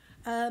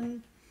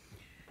 And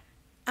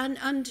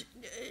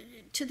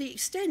to the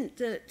extent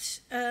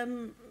that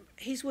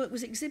his work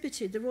was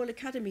exhibited, the Royal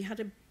Academy had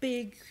a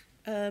big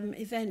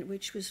event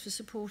which was for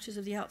supporters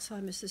of the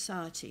Alzheimer's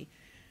Society,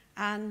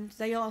 and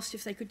they asked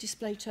if they could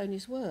display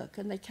Tony's work,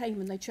 and they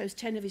came and they chose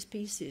 10 of his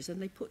pieces,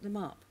 and they put them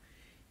up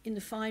in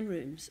the fine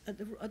rooms at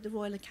the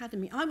Royal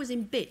Academy. I was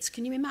in bits,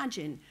 can you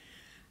imagine?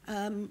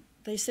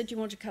 they said, "You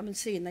want to come and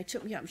see?" And they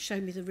took me up and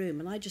showed me the room,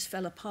 and I just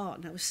fell apart,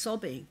 and I was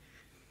sobbing.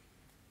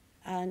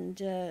 And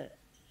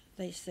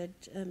they said,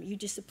 "You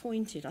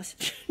disappointed?" I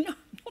said, "No,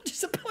 I'm not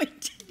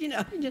disappointed." You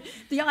know,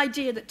 the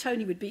idea that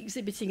Tony would be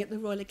exhibiting at the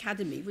Royal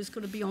Academy was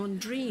kind of beyond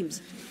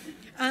dreams.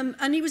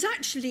 And he was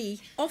actually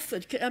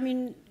offered, I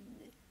mean,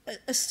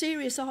 a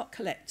serious art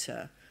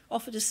collector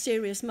offered us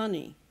serious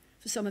money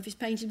for some of his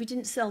paintings. We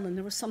didn't sell them.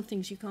 There were some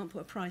things you can't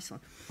put a price on.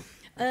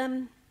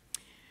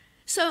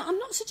 So I'm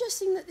not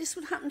suggesting that this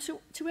would happen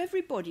to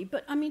everybody,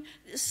 but I mean,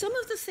 some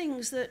of the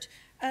things that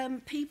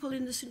people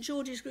in the St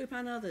George's group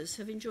and others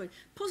have enjoyed.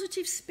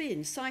 Positive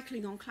spin,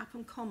 cycling on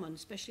Clapham Common,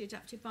 especially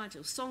Adaptive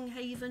Vitals.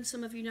 Songhaven,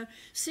 some of you know.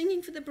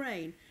 Singing for the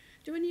Brain.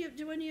 Do any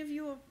of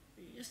you are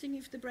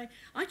singing for the brain?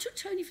 I took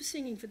Tony for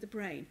singing for the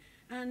brain,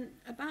 and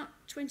about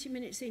 20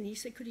 minutes in, he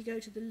said, could he go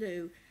to the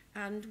loo?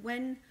 And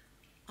when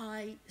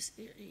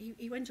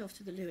he went off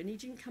to the loo, and he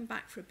didn't come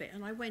back for a bit,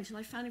 and I went and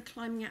I found him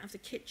climbing out of the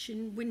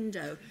kitchen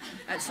window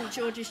at St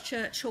George's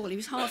Church Hall. He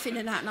was half in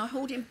and out, and I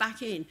hauled him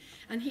back in,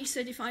 and he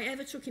said if I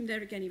ever took him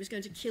there again, he was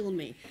going to kill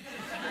me.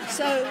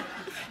 So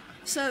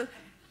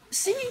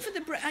singing for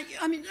the brain,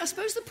 I mean, I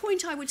suppose the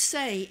point I would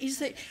say is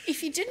that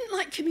if you didn't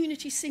like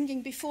community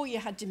singing before you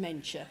had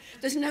dementia,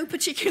 there's no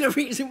particular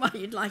reason why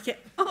you'd like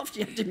it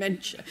after you had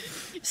dementia.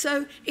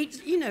 So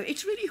it's, you know,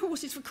 it's really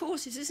horses for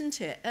courses,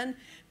 isn't it?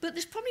 But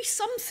there's probably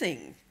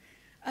something,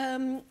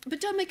 but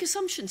don't make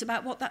assumptions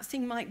about what that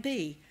thing might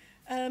be.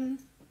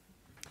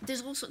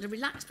 There's all sorts of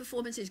relaxed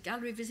performances,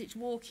 gallery visits,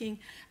 walking.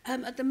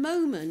 At the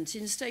moment,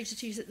 in Stage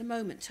Teas at the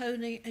moment,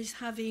 Tony is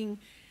having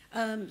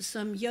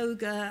some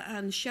yoga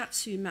and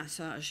shiatsu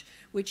massage,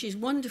 which is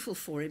wonderful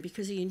for him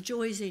because he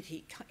enjoys it,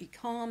 he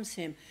calms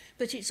him.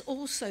 But it's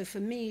also, for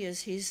me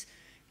as his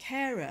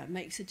carer,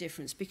 makes a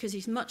difference because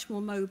he's much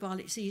more mobile,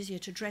 it's easier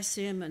to dress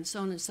him and so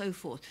on and so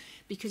forth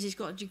because he's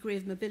got a degree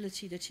of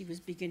mobility that he was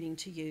beginning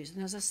to use.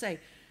 And as I say,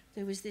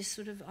 there was this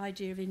sort of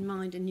idea of in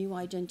mind a new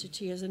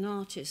identity as an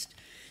artist.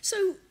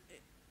 So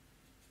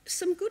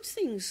some good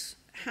things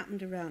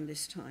happened around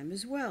this time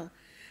as well.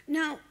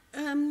 Now,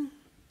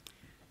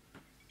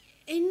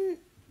 in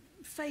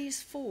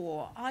phase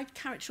 4, I'd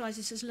characterise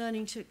this as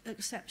learning to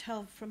accept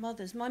help from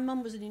others. My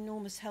mum was an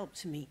enormous help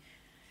to me.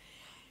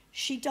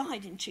 She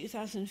died in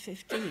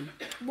 2015.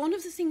 One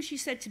of the things she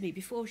said to me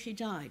before she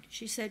died,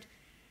 she said,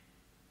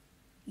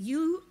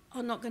 "You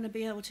are not going to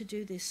be able to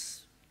do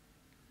this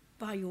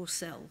by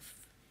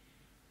yourself.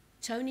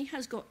 Tony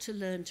has got to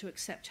learn to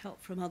accept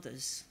help from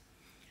others."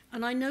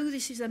 And I know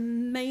this is a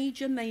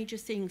major, major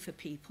thing for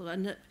people,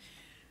 and that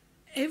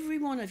every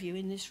one of you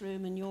in this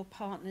room and your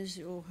partners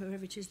or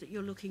whoever it is that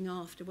you're looking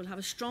after will have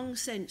a strong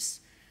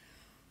sense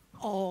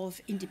of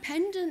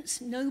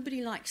independence.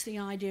 Nobody likes the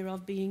idea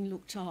of being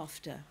looked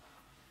after.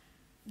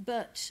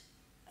 But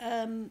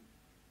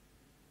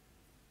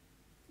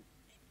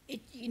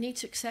you need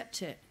to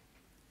accept it.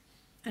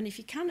 And if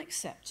you can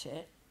accept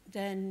it,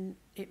 then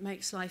it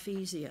makes life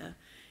easier.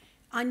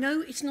 I know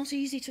it's not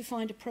easy to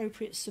find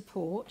appropriate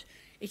support.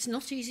 It's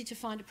not easy to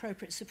find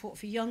appropriate support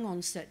for young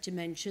onset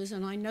dementias,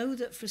 and I know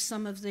that for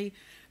some of the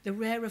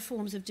rarer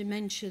forms of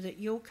dementia that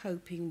you're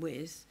coping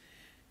with,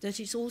 that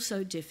it's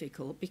also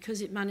difficult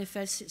because it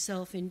manifests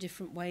itself in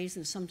different ways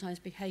and sometimes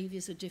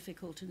behaviours are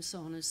difficult and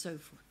so on and so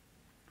forth.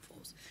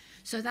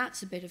 So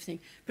that's a bit of thing.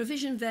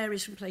 Provision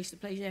varies from place to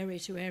place, area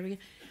to area.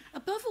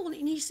 Above all,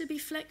 it needs to be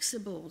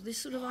flexible. This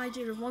sort of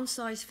idea of one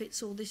size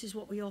fits all, this is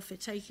what we offer,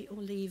 take it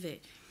or leave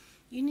it.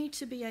 You need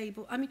to be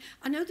able, I mean,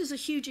 I know there's a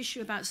huge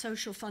issue about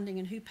social funding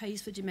and who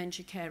pays for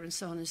dementia care and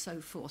so on and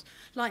so forth.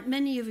 Like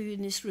many of you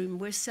in this room,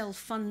 we're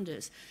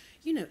self-funders.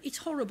 You know, it's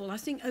horrible. I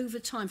think over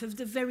time, for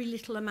the very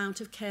little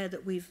amount of care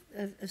that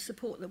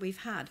support that we've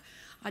had,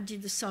 I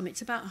did the sum,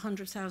 it's about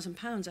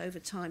 £100,000 over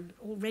time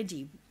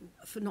already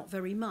for not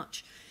very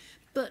much.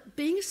 But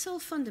being a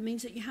self-funder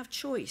means that you have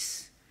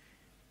choice,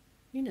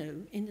 you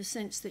know, in the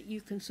sense that you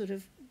can sort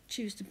of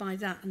choose to buy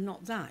that and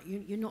not that.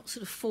 You're not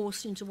sort of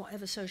forced into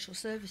whatever social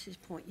services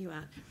point you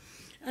at.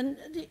 And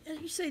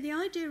you say the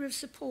idea of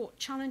support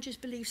challenges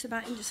beliefs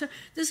about it. So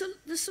there's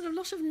sort of a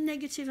lot of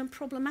negative and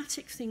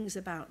problematic things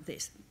about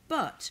this.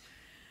 But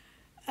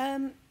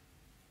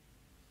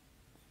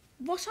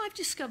what I've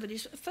discovered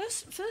is,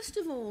 first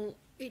of all,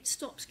 it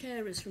stops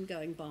carers from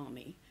going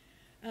balmy.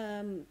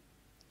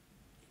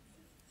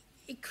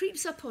 It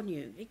creeps up on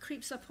you. It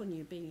creeps up on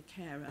you being a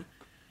carer.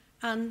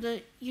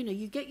 And, you know,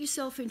 you get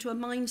yourself into a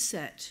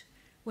mindset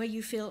where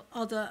you feel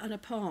other and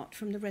apart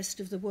from the rest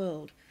of the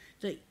world,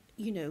 that,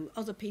 you know,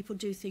 other people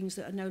do things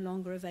that are no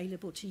longer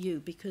available to you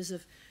because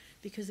of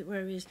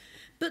where he is.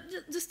 But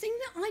the thing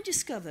that I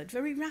discovered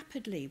very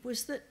rapidly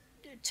was that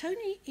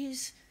Tony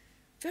is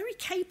very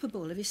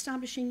capable of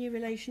establishing new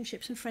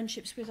relationships and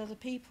friendships with other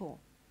people.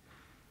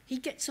 He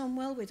gets on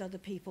well with other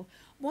people.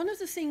 One of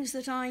the things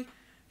that I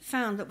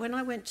found that when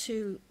I went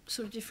to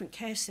sort of different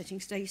care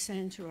settings, day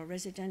centre or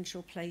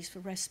residential place for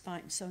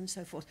respite and so on and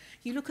so forth,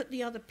 you look at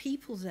the other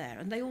people there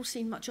and they all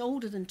seem much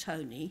older than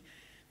Tony,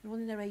 they're all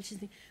in their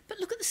 80s. But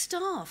look at the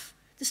staff.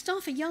 The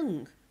staff are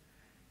young.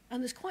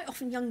 And there's quite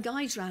often young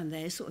guys around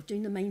there sort of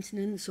doing the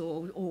maintenance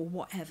or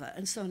whatever,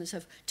 and so on and so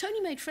forth.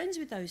 Tony made friends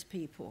with those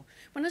people.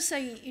 When I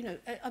say, you know,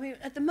 I mean,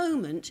 at the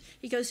moment,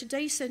 he goes to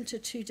day centre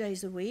 2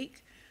 days a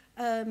week.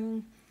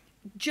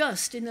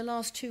 Just in the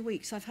last 2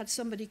 weeks, I've had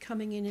somebody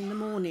coming in the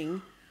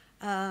morning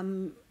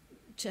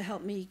to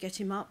help me get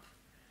him up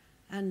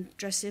and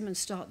dress him and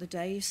start the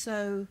day.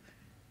 So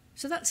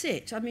that's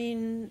it. I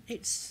mean,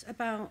 it's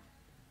about,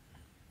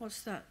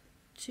 what's that?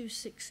 2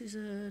 6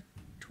 is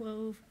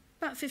 12,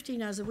 about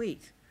 15 hours a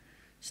week.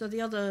 So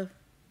the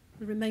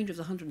remainder of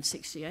the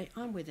 168,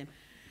 I'm with him.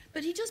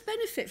 But he does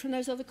benefit from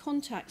those other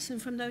contacts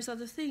and from those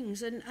other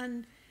things.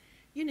 And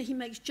you know, he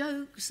makes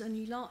jokes and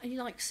he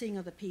likes seeing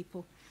other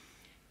people.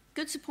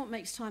 Good support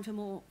makes time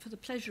for the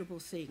pleasurable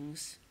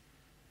things.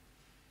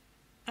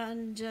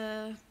 And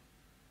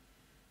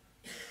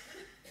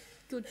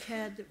good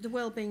care, the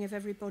well-being of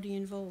everybody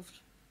involved.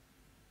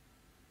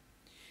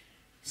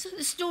 So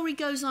the story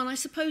goes on. I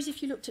suppose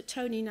if you looked at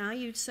Tony now,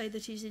 you'd say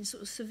that he's in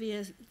sort of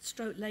severe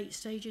stroke late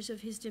stages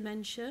of his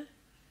dementia.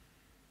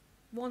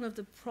 One of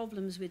the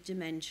problems with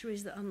dementia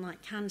is that,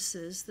 unlike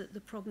cancers, that the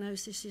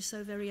prognosis is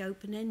so very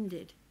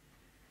open-ended.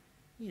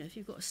 You know, if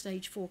you've got a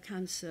stage 4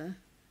 cancer,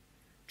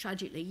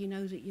 tragically, you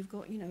know that you've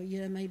got, you know, a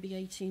year, maybe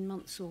 18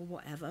 months or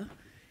whatever,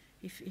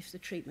 if the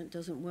treatment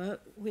doesn't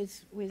work.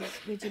 With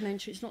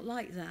dementia, it's not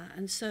like that.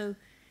 And so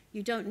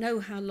you don't know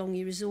how long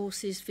your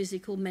resources,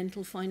 physical,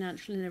 mental,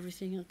 financial, and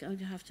everything are going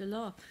to have to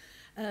last.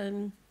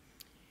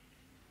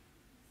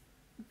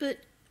 But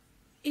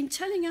in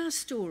telling our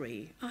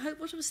story, I hope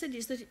what I've said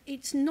is that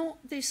it's not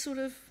this sort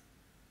of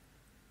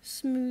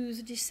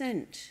smooth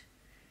descent,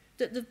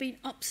 that there have been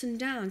ups and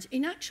downs.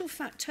 In actual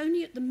fact,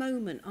 Tony at the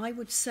moment, I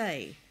would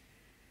say,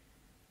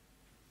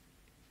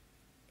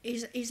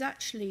 is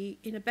actually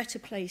in a better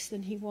place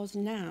than he was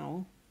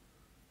now,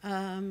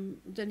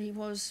 than he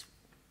was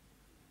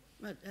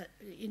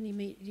in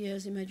the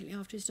years immediately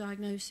after his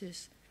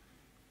diagnosis.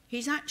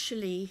 He's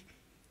actually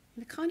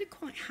in a kind of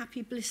quite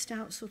happy, blissed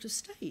out sort of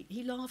state.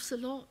 He laughs a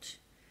lot.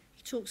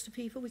 He talks to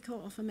people. We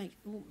can't often make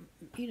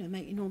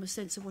enormous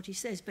sense of what he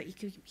says, but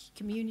he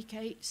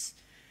communicates.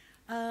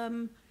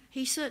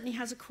 He certainly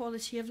has a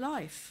quality of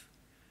life.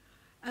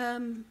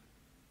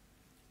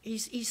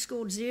 He's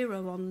scored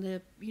 0 on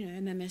the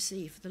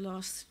MMSE for the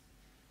last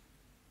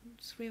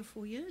 3 or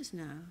 4 years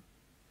now.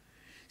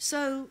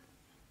 So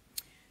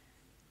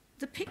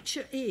the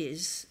picture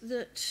is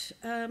that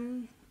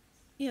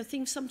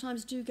things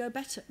sometimes do go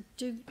better,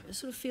 do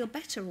sort of feel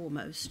better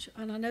almost,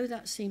 and I know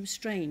that seems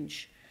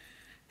strange.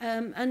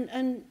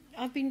 And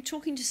I've been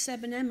talking to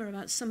Seb and Emma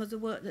about some of the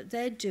work that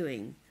they're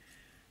doing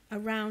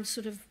around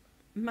sort of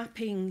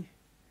mapping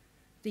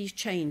these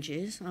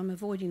changes. I'm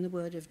avoiding the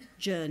word of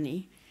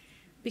journey,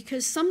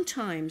 because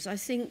sometimes I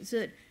think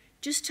that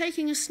just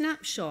taking a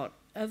snapshot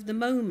of the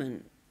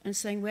moment and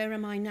saying, where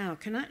am I now,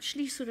 can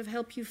actually sort of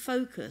help you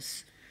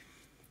focus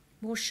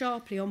more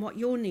sharply on what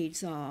your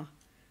needs are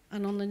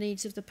and on the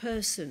needs of the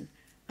person.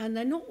 And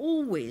they're not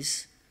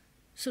always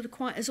sort of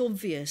quite as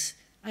obvious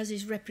as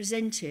is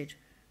represented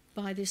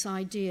by this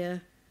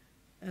idea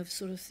of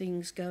sort of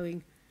things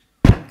going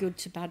from good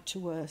to bad to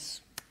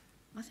worse.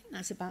 I think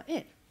that's about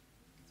it.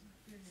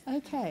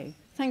 Okay,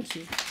 thank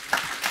you.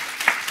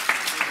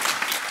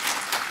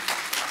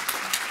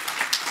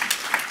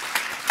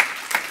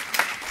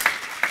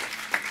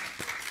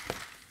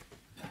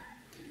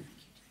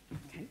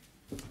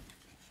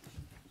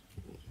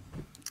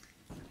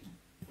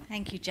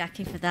 Thank you,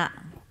 Jackie, for that.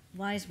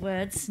 Wise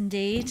words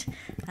indeed,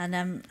 and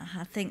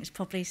I think it's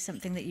probably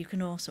something that you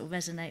can all sort of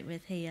resonate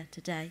with here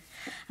today.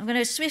 I'm going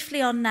to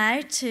swiftly on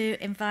now to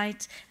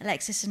invite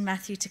Alexis and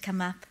Matthew to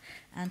come up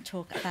and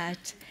talk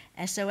about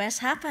SOS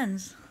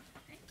Happens.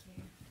 Thank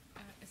you.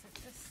 Is it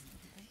this?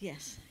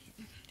 Yes.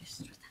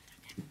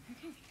 Okay.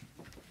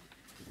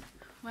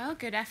 Well,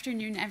 good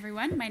afternoon,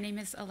 everyone. My name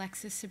is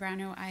Alexis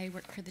Cibrano. I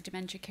work for the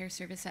Dementia Care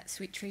Service at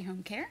SweetTree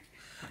Home Care.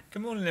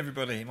 Good morning,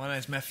 everybody. My name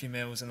is Matthew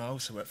Mills, and I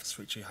also work for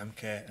SweetTree Home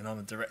Care, and I'm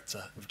the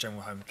Director of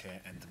General Home Care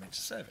and Dementia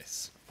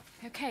Service.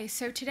 Okay,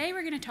 so today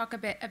we're going to talk a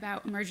bit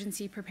about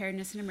emergency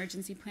preparedness and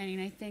emergency planning.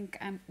 I think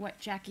what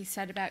Jackie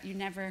said about you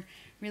never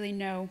really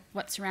know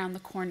what's around the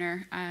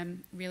corner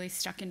really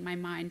stuck in my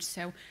mind.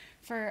 So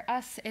for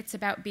us, it's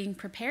about being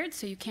prepared.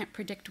 So you can't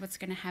predict what's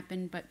going to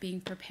happen, but being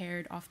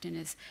prepared often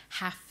is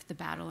half the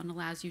battle and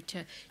allows you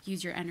to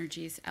use your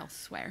energies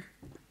elsewhere.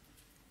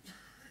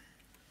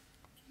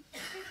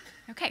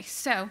 Okay,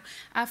 so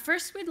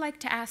first we'd like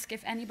to ask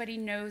if anybody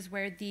knows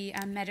where the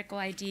medical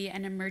ID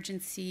and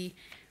emergency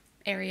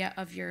area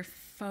of your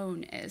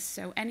phone is.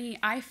 So any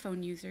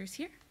iPhone users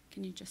here?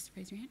 Can you just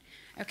raise your hand?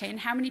 Okay,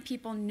 and how many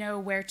people know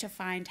where to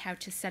find how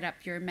to set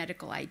up your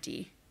medical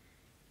ID?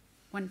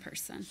 One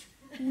person.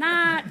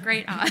 Not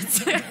great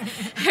odds.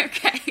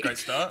 Okay. Great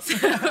start.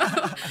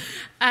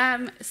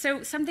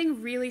 So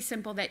something really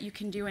simple that you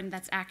can do and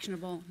that's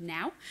actionable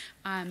now,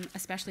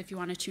 especially if you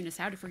want to tune us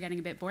out if we're getting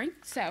a bit boring.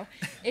 So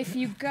if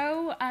you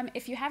go,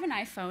 if you have an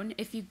iPhone,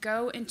 if you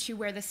go into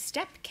where the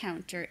step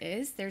counter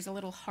is, there's a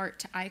little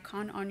heart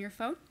icon on your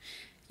phone.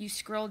 you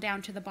scroll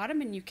down to the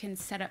bottom and you can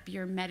set up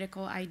your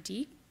medical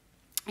ID,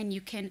 and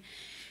you can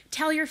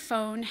tell your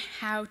phone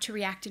how to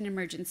react in an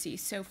emergency.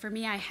 So for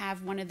me, I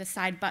have one of the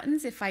side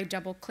buttons. If I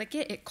double click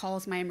it, it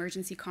calls my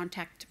emergency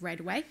contact right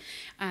away.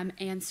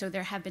 And so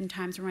there have been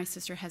times where my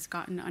sister has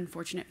gotten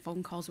unfortunate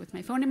phone calls with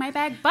my phone in my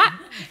bag, but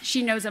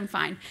she knows I'm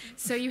fine.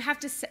 So you have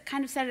to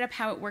kind of set it up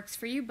how it works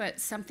for you,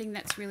 but something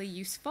that's really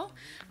useful.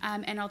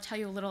 And I'll tell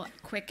you a little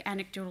quick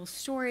anecdotal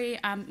story.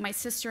 My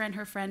sister and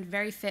her friend,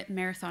 very fit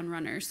marathon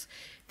runners.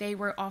 They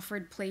were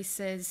offered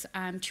places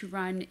to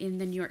run in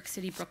the New York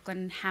City,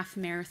 Brooklyn half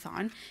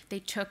marathon. They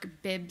took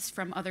bibs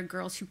from other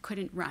girls who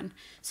couldn't run.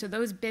 So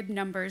those bib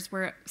numbers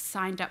were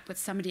signed up with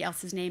somebody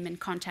else's name and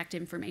contact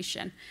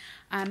information.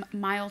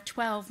 Mile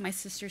 12, my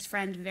sister's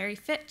friend, very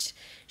fit,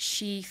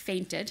 she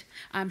fainted,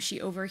 she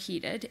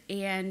overheated,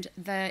 and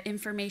the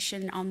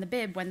information on the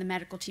bib when the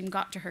medical team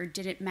got to her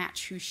didn't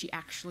match who she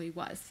actually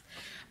was.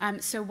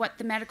 So what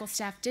the medical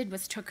staff did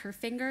was took her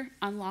finger,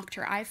 unlocked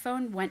her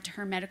iPhone, went to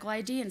her medical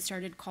ID, and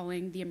started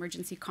calling the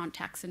emergency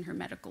contacts in her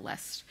medical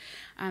list.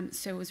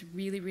 So it was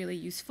really, really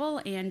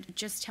useful, and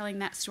just telling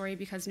that story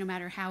because no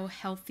matter how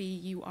healthy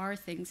you are,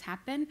 things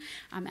happen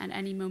at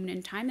any moment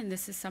in time, and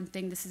this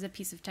is a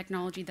piece of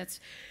technology that's,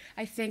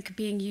 I think,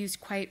 being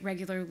used quite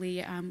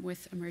regularly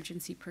with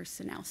emergency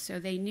personnel. So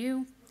they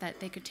knew that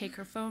they could take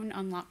her phone,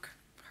 unlock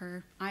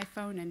her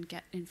iPhone, and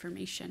get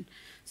information.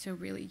 So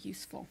really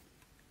useful.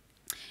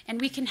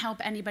 And we can help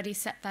anybody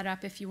set that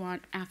up if you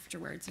want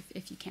afterwards,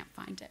 if you can't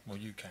find it. Well,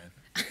 you can.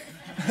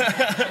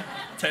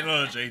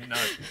 Technology, no.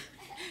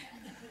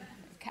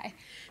 Okay.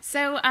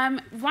 So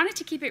wanted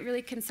to keep it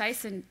really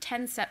concise and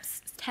 10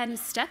 steps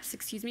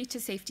to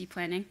safety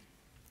planning.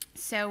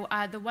 So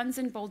the ones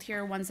in bold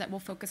here are ones that we'll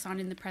focus on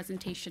in the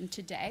presentation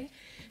today.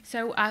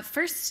 So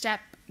first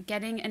step,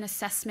 getting an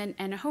assessment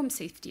and a home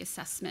safety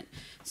assessment.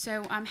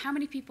 So how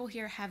many people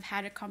here have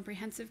had a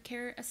comprehensive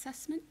care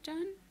assessment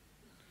done?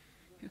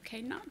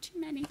 Okay, not too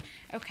many.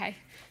 Okay,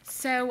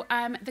 so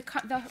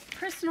the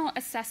personal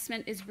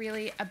assessment is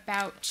really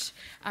about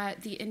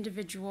the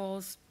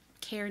individual's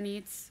care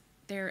needs,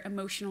 their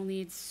emotional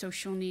needs,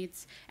 social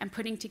needs, and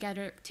putting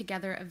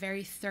together a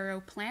very thorough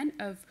plan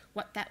of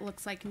what that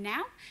looks like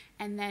now,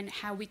 and then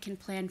how we can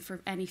plan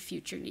for any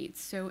future needs.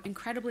 So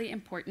incredibly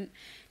important.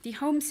 The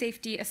home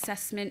safety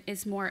assessment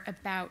is more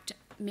about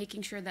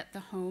making sure that the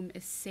home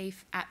is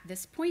safe at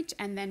this point,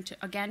 and then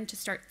to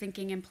start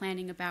thinking and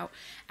planning about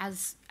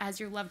as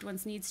your loved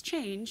one's needs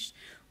change,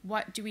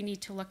 what do we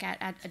need to look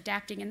at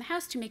adapting in the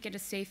house to make it a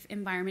safe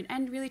environment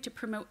and really to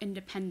promote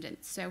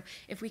independence. So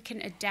if we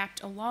can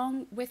adapt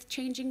along with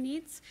changing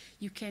needs,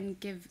 you can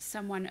give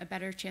someone a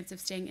better chance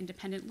of staying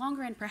independent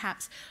longer and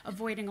perhaps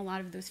avoiding a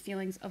lot of those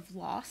feelings of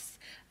loss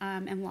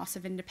and loss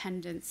of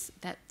independence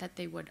that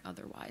they would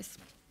otherwise.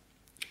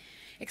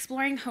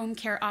 Exploring home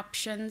care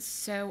options,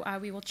 so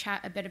we will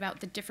chat a bit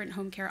about the different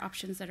home care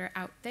options that are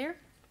out there.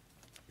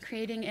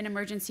 Creating an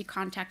emergency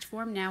contact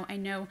form. Now, I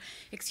know,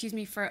 excuse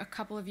me, for a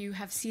couple of you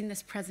have seen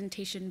this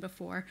presentation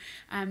before,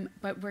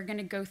 but we're going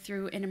to go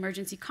through an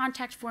emergency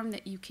contact form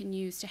that you can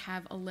use to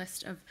have a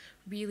list of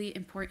really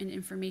important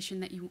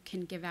information that you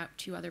can give out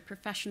to other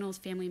professionals,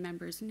 family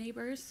members,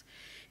 neighbors.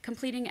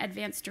 Completing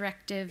advanced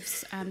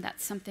directives,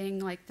 that's something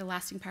like the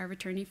lasting power of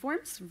attorney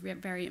forms,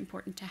 very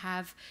important to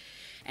have.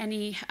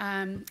 Any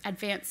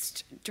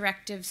advanced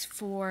directives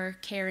for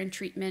care and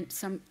treatment.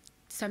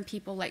 Some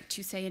people like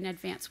to say in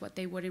advance what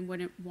they would and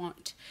wouldn't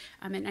want.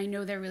 And I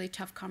know they're really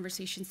tough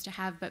conversations to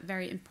have, but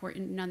very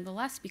important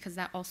nonetheless, because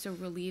that also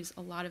relieves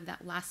a lot of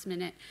that last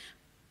minute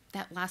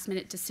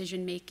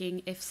decision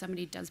making if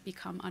somebody does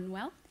become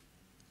unwell.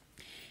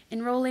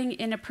 Enrolling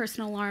in a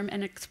personal alarm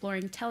and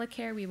exploring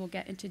telecare. We will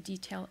get into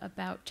detail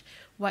about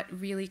what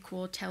really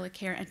cool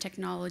telecare and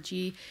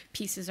technology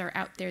pieces are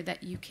out there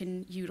that you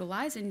can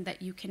utilize and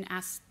that you can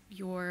ask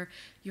your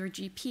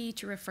GP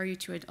to refer you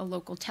to a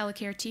local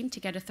telecare team to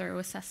get a thorough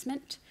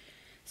assessment.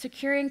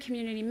 Securing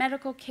community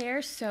medical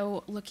care,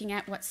 so looking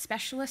at what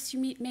specialists you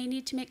may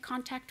need to make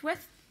contact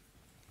with.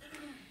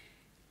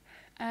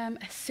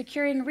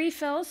 Securing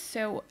refills,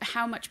 so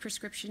how much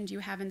prescription do you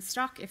have in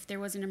stock if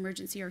there was an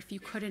emergency or if you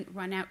couldn't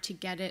run out to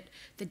get it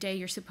the day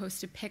you're supposed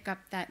to pick up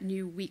that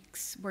new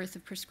week's worth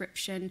of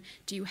prescription?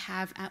 Do you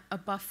have a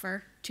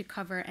buffer to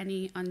cover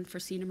any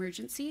unforeseen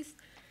emergencies?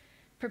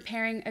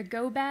 Preparing a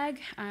go bag,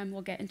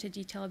 we'll get into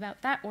detail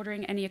about that.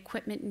 Ordering any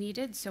equipment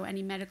needed, so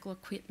any medical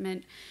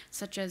equipment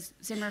such as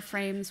Zimmer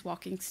frames,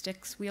 walking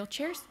sticks,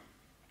 wheelchairs.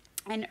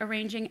 And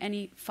arranging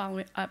any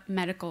follow-up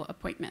medical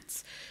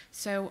appointments.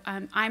 So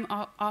I'm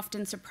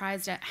often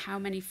surprised at how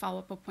many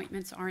follow-up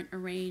appointments aren't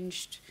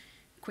arranged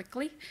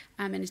quickly,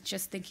 and it's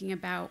just thinking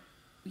about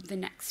the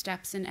next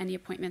steps and any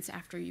appointments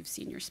after you've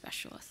seen your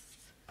specialists.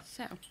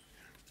 So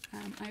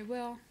I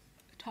will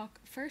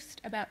talk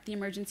first about the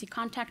emergency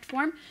contact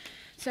form.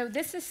 So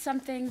this is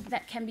something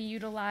that can be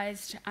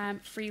utilized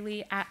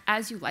freely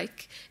as you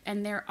like,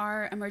 and there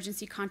are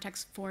emergency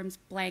contact forms,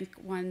 blank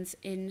ones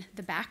in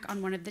the back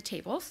on one of the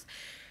tables.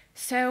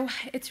 So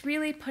it's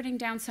really putting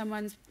down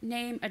someone's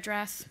name,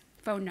 address,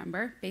 phone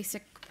number,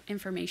 basic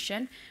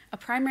information, a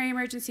primary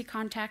emergency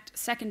contact,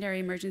 secondary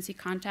emergency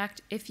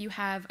contact. If you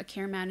have a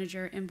care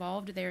manager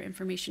involved, their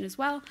information as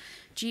well,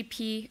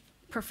 GP,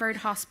 preferred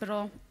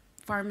hospital,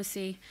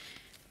 pharmacy,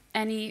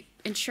 any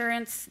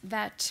insurance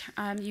that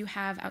you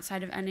have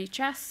outside of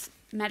NHS,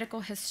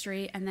 medical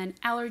history, and then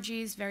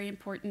allergies, very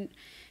important,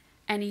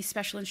 any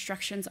special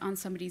instructions on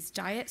somebody's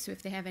diet, so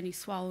if they have any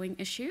swallowing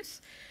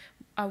issues,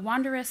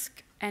 wander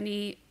risk,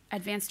 any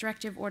advanced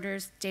directive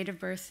orders, date of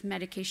birth,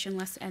 medication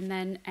list, and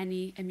then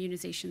any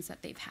immunizations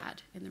that they've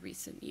had in the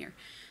recent year.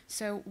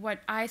 So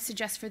what I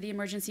suggest for the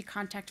emergency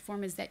contact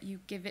form is that you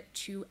give it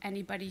to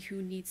anybody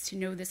who needs to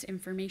know this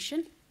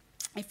information.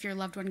 If your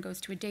loved one goes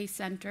to a day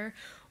center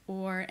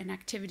or an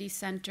activity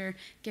center,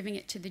 giving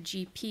it to the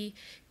GP.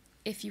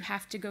 If you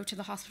have to go to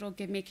the hospital,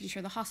 making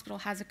sure the hospital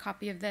has a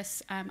copy of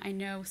this. I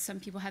know some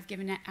people have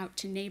given it out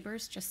to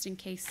neighbors just in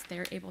case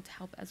they're able to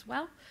help as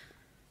well.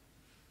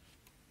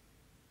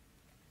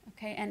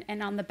 Okay,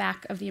 and on the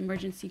back of the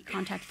emergency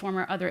contact form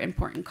are other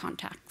important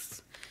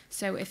contacts.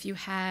 So if you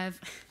have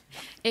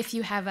a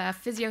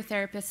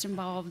physiotherapist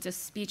involved, a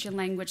speech and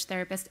language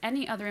therapist,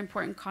 any other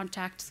important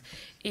contacts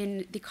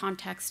in the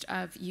context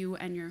of you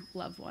and your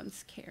loved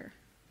one's care.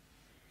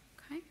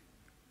 Okay?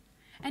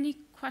 Any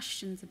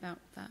questions about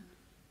that?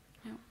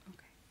 No?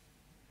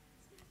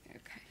 Okay.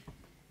 Okay.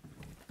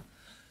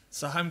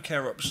 So home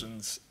care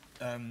options.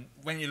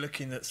 When you're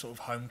looking at sort of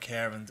home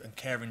care and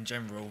care in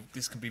general,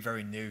 this can be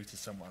very new to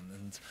someone.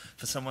 And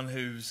for someone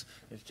who's,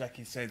 as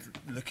Jackie said,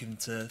 looking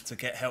to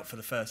get help for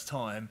the first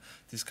time,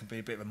 this can be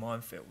a bit of a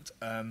minefield.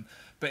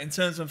 But in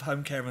terms of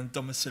home care and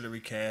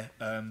domiciliary care,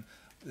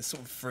 there's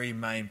sort of three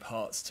main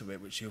parts to it,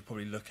 which you'll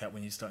probably look at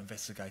when you start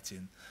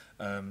investigating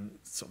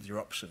sort of your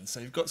options. So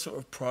you've got sort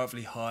of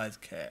privately hired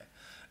care.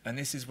 And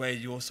this is where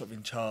you're sort of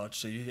in charge,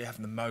 so you have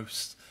the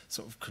most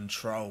sort of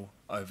control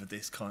over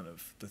this kind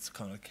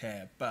of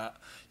care. But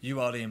you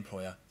are the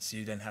employer, so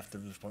you then have the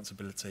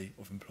responsibility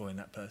of employing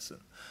that person.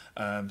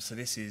 So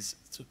this is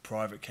sort of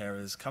private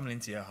carers coming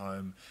into your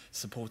home,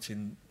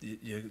 supporting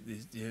your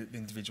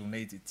individual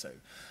needed to.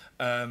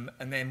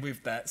 And then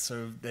with that,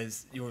 so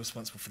you're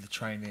responsible for the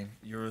training,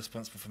 you're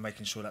responsible for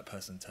making sure that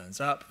person turns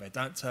up. If they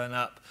don't turn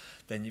up,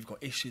 then you've got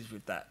issues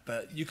with that.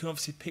 But you can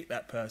obviously pick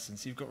that person,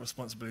 so you've got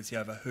responsibility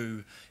over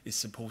who is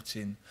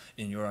supporting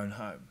in your own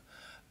home.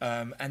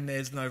 And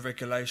there's no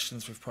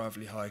regulations with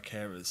privately hired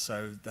carers,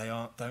 so they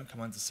don't come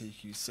under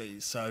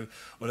CQC. So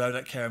although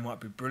that carer might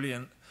be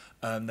brilliant,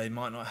 they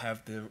might not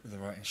have the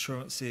right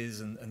insurances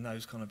and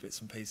those kind of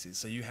bits and pieces.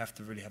 So you have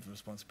to really have the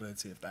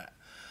responsibility of that.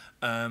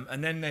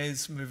 And then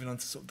there's moving on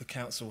to sort of the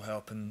council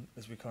help, and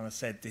as we kind of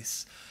said,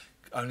 this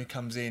only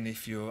comes in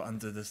if you're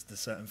under the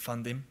certain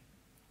funding.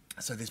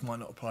 So this might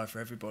not apply for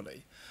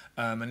everybody.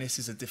 And this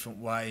is a different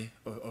way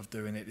of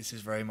doing it. This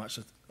is very much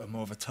a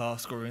more of a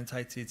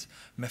task-orientated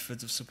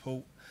method of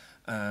support.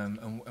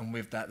 And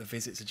with that, the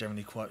visits are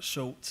generally quite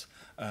short.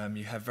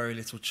 You have very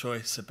little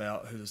choice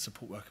about who the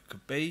support worker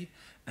could be,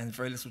 and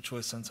very little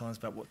choice sometimes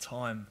about what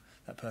time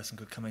that person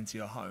could come into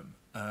your home.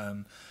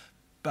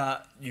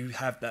 But you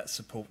have that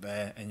support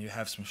there, and you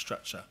have some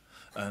structure.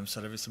 So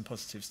there is some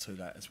positives to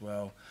that as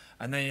well.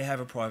 And then you have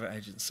a private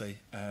agency.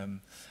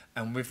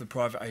 And with the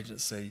private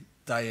agency,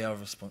 they are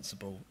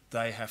responsible.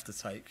 They have to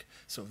take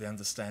sort of the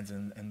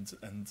understanding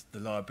and the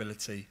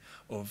liability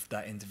of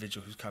that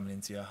individual who's coming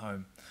into your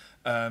home.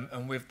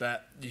 And with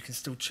that, you can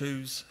still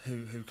choose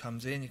who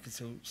comes in. You can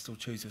still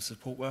choose your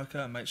support worker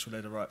and make sure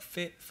they're the right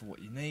fit for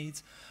what you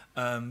need.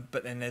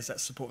 But then there's that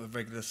support with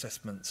regular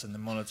assessments and the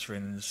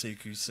monitoring and the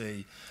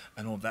CQC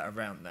and all that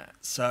around that.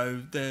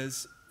 So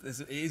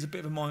it is a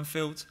bit of a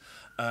minefield.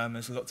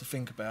 There's a lot to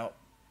think about,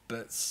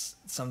 but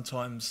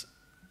sometimes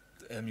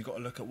you've got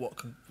to look at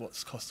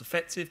what's cost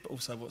effective, but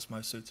also what's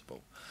most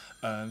suitable.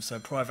 So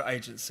private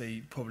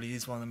agency probably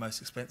is one of the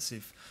most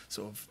expensive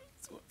sort of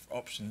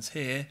options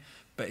here,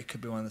 but it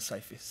could be one of the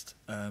safest.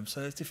 So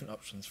there's different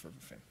options for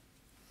everything.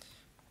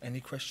 Any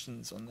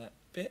questions on that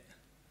bit?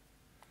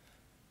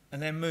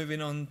 And then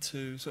moving on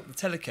to sort of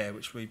the telecare,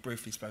 which we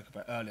briefly spoke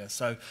about earlier.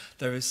 So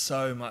there is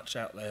so much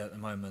out there at the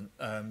moment,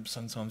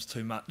 sometimes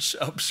too much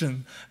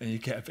option, and you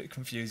get a bit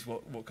confused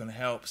what going to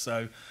help.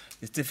 So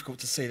it's difficult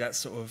to see that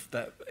sort of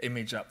that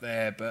image up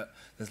there, but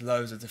there's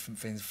loads of different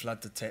things: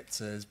 flood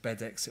detectors,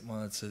 bed exit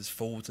monitors,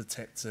 fall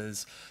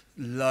detectors,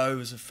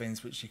 loads of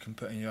things which you can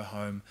put in your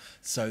home.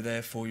 So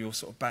therefore, you're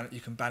sort of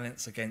you can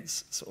balance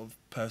against sort of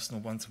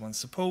personal one-to-one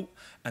support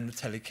and the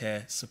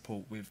telecare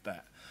support with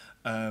that.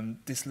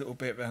 This little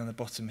bit around the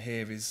bottom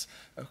here is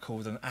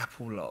called an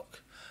Apple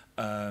lock,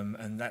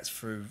 and that's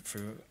through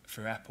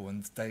Apple,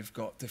 and they've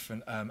got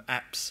different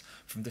apps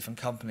from different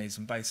companies,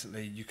 and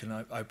basically you can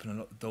open and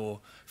lock the door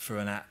through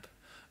an app.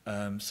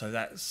 So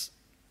that's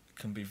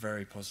can be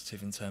very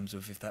positive in terms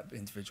of if that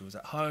individual is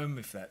at home,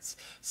 if that's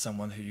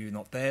someone who you're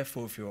not there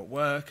for, if you're at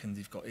work and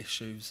you've got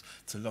issues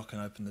to lock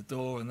and open the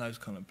door and those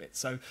kind of bits.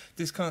 So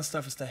this kind of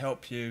stuff is to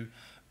help you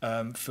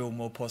feel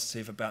more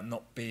positive about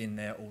not being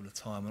there all the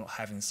time, or not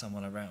having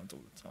someone around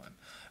all the time.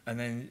 And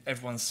then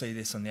everyone see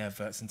this on the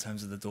adverts in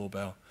terms of the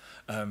doorbell.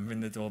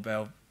 Ring the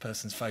doorbell,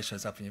 person's face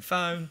shows up in your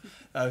phone,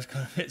 those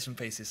kind of bits and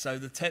pieces. So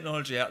the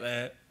technology out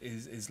there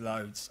is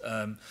loads.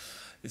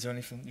 Is there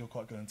anything, you're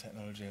quite good on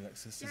technology,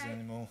 Alexis, is there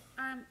any more?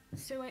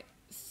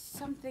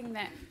 Something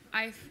that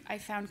I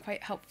found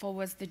quite helpful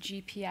was the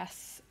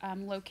GPS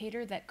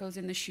locator that goes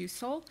in the shoe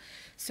sole.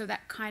 So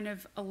that kind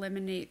of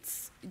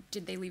eliminates,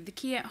 did they leave the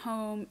key at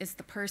home? Is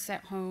the purse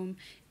at home?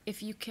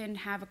 If you can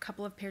have a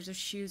couple of pairs of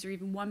shoes, or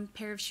even one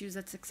pair of shoes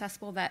that's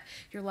accessible that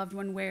your loved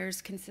one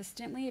wears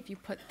consistently, if you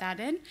put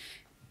that in,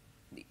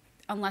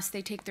 unless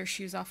they take their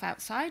shoes off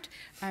outside,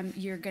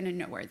 you're going to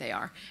know where they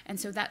are. And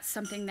so that's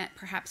something that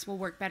perhaps will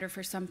work better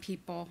for some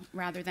people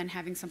rather than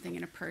having something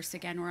in a purse,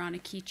 again, or on a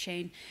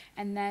keychain.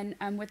 And then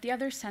with the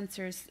other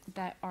sensors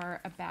that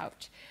are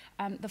about,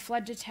 the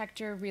flood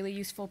detector, really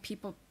useful.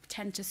 People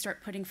tend to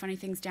start putting funny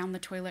things down the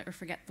toilet or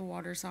forget the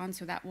water's on,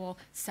 so that will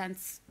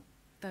sense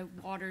the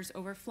water's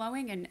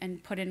overflowing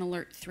and put an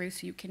alert through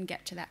so you can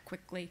get to that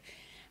quickly.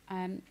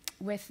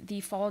 With the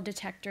fall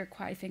detector,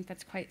 I think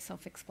that's quite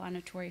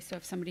self-explanatory. So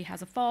if somebody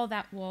has a fall,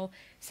 that will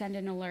send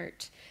an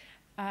alert.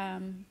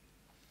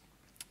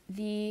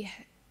 The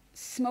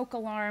smoke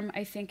alarm,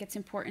 I think it's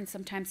important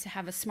sometimes to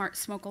have a smart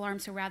smoke alarm.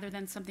 So rather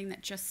than something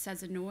that just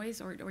says a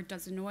noise or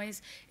does a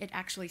noise, it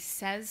actually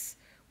says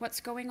what's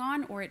going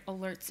on, or it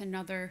alerts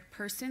another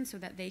person so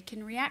that they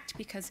can react,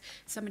 because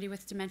somebody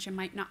with dementia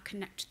might not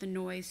connect the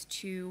noise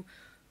to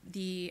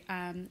the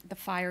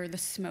fire or the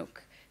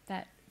smoke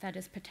that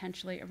is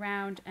potentially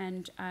around.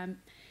 And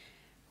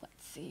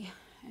let's see,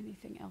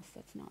 anything else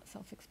that's not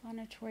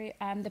self-explanatory?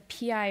 The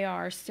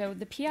PIR. So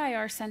the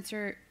PIR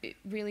sensor, it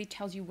really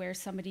tells you where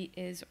somebody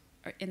is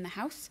in the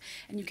house,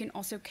 and you can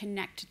also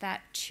connect that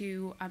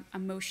to a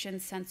motion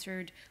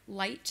censored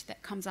light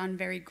that comes on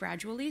very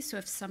gradually. So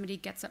if somebody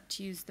gets up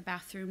to use the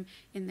bathroom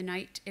in the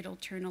night, it'll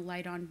turn a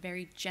light on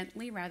very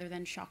gently rather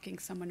than shocking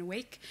someone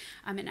awake.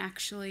 And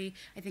actually,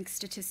 I think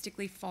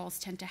statistically falls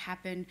tend to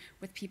happen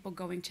with people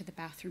going to the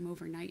bathroom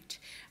overnight.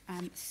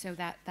 So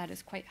that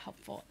is quite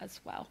helpful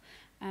as well.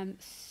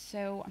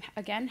 So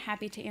again,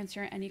 happy to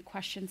answer any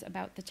questions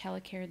about the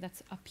telecare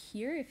that's up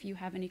here if you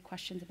have any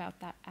questions about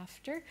that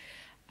after.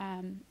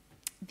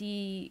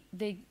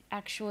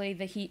 Actually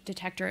the heat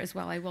detector as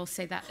well, I will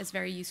say that is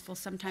very useful.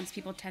 Sometimes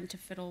people tend to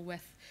fiddle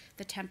with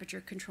the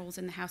temperature controls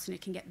in the house, and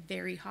it can get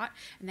very hot,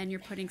 and then you're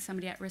putting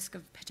somebody at risk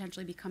of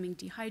potentially becoming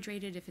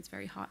dehydrated if it's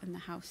very hot in the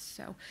house.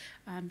 So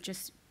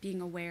just being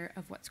aware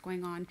of what's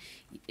going on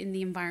in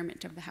the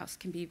environment of the house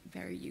can be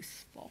very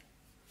useful.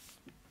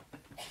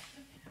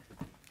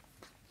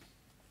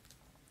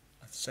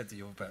 I said to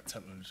you about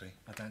technology.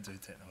 I don't do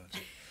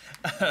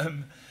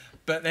technology.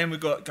 But then we've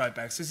got go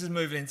bags. This is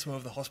moving into more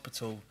of the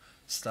hospital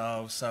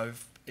style. So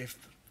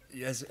if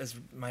as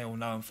may all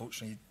know,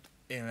 unfortunately,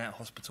 in and out of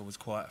hospital was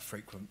quite a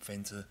frequent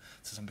thing to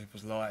some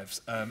people's lives.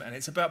 And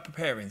it's about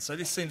preparing. So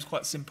this seems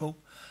quite simple.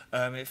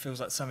 It feels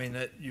like something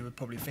that you would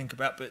probably think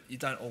about, but you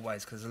don't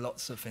always, because there's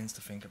lots of things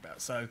to think about.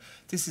 So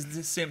this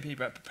is simply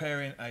about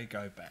preparing a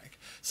go bag.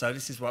 So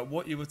this is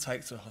what you would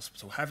take to a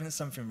hospital, having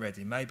something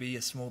ready, maybe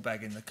a small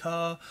bag in the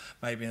car,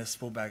 maybe a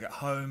small bag at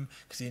home,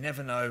 because you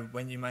never know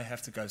when you may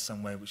have to go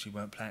somewhere which you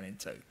weren't planning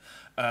to.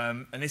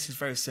 And this is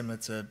very similar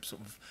to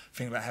sort of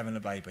think about having a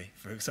baby,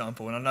 for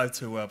example, and I know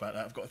too well about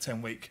that. I've got a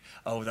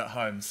 10-week-old at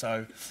home,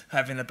 so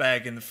having a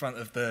bag in the front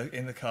of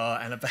in the car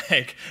and a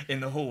bag in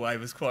the hallway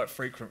was quite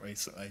frequent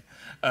recently.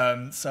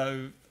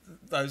 So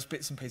those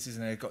bits and pieces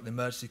in there, you've got the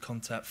emergency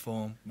contact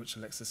form, which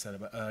Alexis said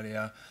about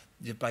earlier,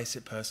 your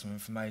basic personal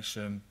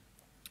information,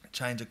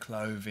 change of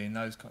clothing,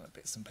 those kind of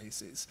bits and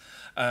pieces.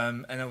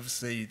 And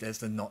obviously there's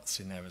the knots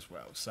in there as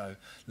well. So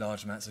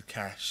large amounts of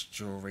cash,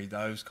 jewellery,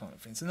 those kind of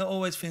things. They're not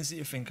always things that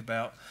you think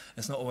about.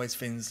 It's not always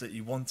things that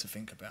you want to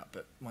think about.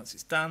 But once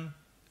it's done,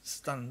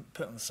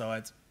 put on the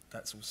side,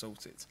 that's all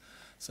sorted.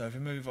 So if we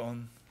move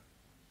on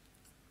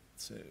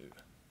to,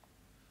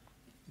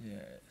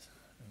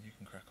 and you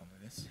can crack on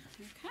with this.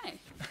 Okay.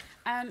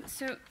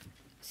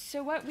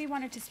 So what we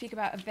wanted to speak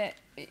about a bit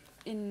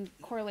in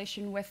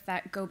correlation with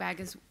that go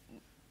bag is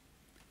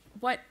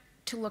what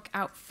to look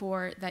out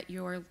for that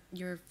your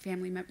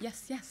family member.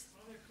 Yes. Are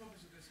there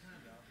copies of this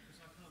handout?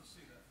 Because I can't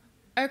see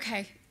that.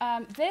 Okay.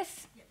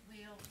 This.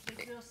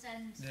 We'll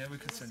send. Yeah, we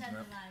could send them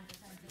out.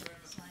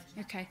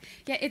 Okay.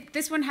 Yeah,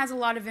 this one has a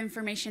lot of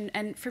information,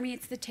 and for me,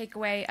 it's the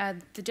takeaway,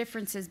 the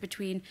differences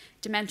between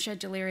dementia,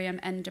 delirium,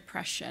 and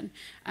depression.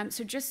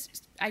 So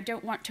I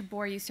don't want to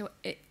bore you. So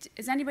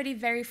is anybody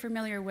very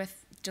familiar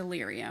with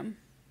delirium?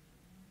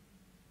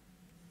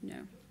 No.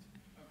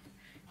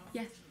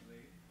 Yes.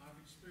 Unfortunately, I've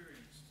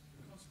experienced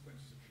the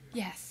consequences of delirium.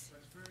 Yes. So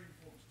it's very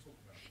important to talk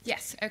about.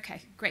 Yes,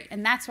 okay, great.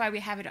 And that's why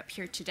we have it up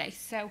here today.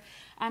 So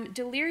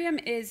delirium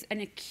is an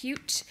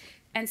acute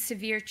and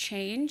severe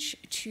change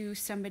to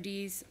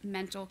somebody's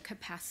mental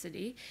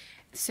capacity.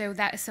 So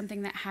that is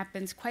something that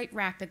happens quite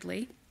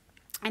rapidly.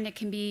 And it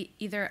can be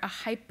either a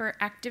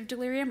hyperactive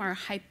delirium or a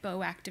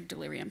hypoactive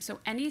delirium. So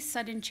any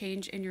sudden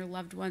change in your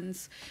loved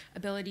one's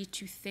ability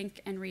to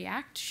think and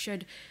react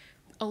should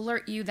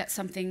alert you that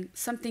something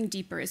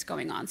deeper is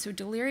going on. So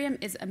delirium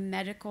is a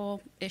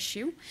medical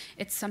issue.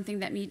 It's something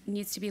that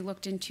needs to be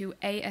looked into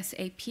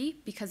ASAP,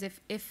 because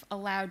if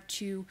allowed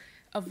to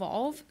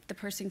evolve, the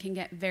person can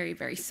get very,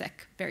 very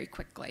sick very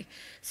quickly.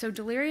 So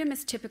delirium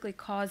is typically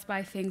caused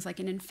by things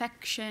like an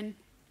infection,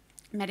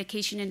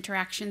 medication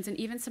interactions, and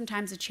even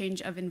sometimes a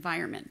change of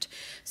environment.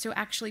 So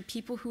actually,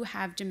 people who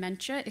have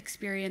dementia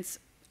experience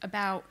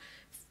about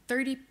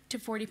 30 to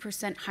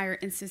 40% higher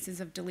instances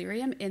of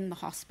delirium in the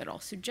hospital.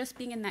 So just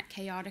being in that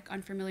chaotic,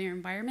 unfamiliar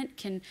environment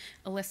can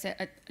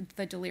elicit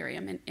the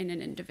delirium in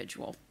an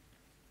individual.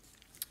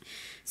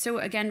 So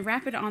again,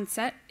 rapid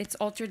onset, it's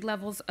altered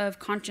levels of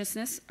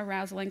consciousness,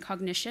 arousal, and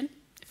cognition.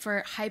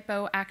 For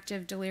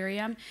hypoactive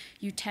delirium,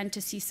 you tend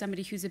to see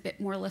somebody who's a bit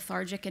more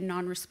lethargic and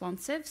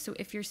non-responsive. So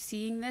if you're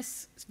seeing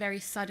this very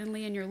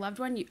suddenly in your loved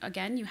one,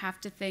 you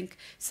have to think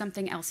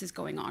something else is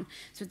going on.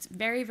 So it's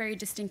very, very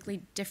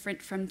distinctly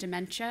different from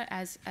dementia,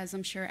 as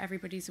I'm sure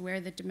everybody's aware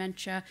that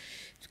dementia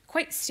is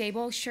quite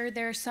stable. Sure,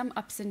 there are some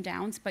ups and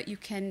downs, but you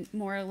can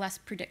more or less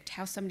predict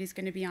how somebody's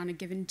going to be on a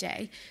given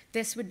day.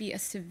 This would be a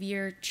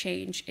severe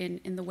change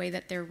in the way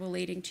that they're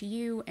relating to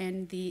you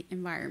and the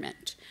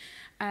environment.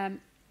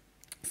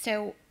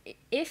 So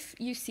if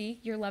you see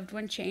your loved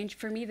one change,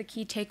 for me, the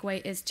key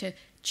takeaway is to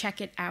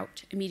check it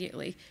out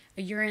immediately.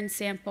 A urine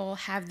sample,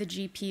 have the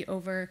GP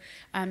over,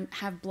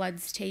 have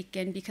bloods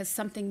taken, because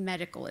something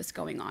medical is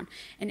going on.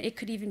 And it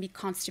could even be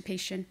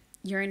constipation,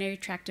 urinary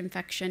tract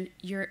infection,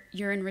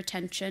 urine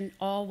retention,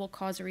 all will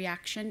cause a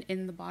reaction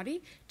in the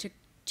body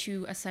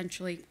to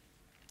essentially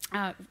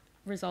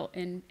result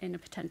in a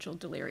potential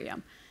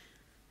delirium.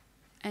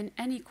 And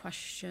any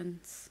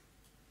questions?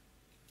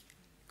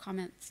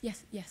 Comments?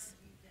 Yes, yes.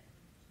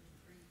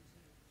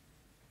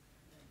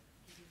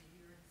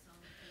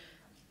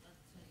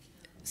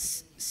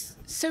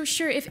 So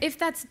sure, if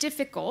that's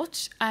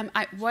difficult,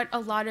 if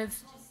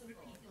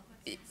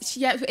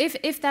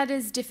that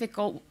is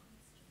difficult,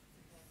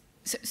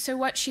 so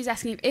what she's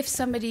asking, if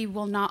somebody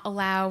will not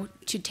allow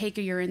to take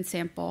a urine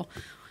sample,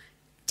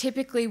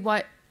 typically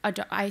what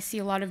I see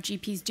a lot of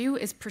GPs do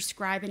is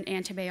prescribe an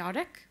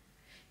antibiotic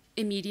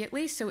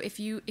immediately. So if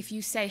you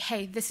say,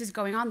 hey, this is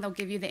going on, they'll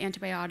give you the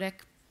antibiotic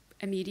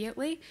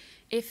immediately.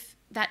 If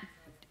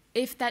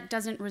that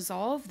doesn't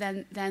resolve,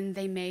 then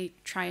they may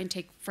try and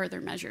take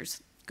further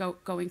measures,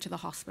 going to the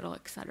hospital,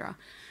 etc.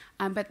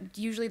 But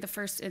usually the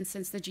first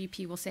instance, the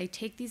GP will say,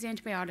 take these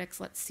antibiotics,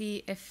 let's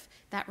see if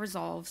that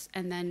resolves,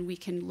 and then we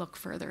can look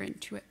further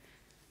into it.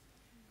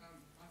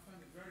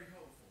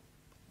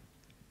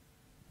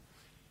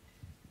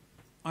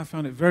 I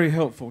found it very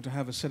helpful to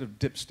have a set of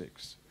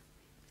dipsticks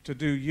to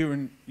do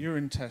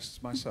urine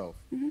tests myself.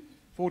 Mm-hmm.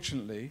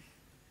 Fortunately,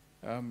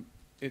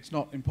 it's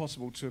not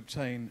impossible to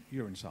obtain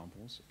urine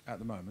samples at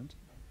the moment,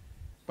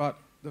 but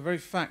the very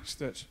fact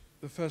that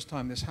the first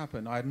time this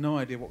happened, I had no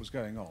idea what was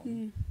going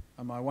on,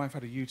 and my wife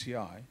had a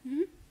UTI,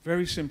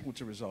 very simple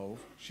to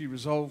resolve. She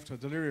resolved, her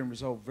delirium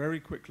resolved very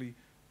quickly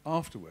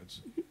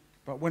afterwards,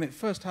 but when it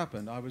first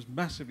happened, I was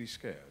massively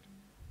scared.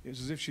 It was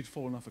as if she'd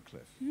fallen off a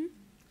cliff.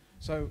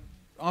 So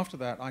after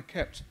that, I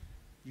kept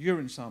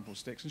urine sample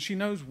sticks, and she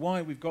knows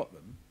why we've got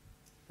them,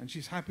 and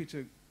she's happy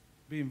to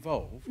be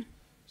involved,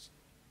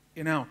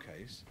 in our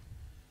case,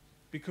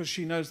 because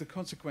she knows the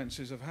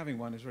consequences of having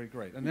one is very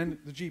great. And then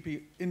the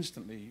GP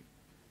instantly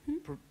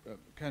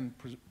can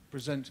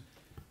present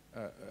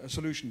a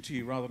solution to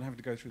you rather than having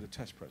to go through the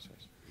test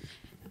process.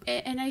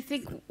 And I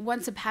think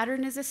once a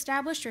pattern is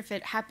established, or if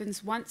it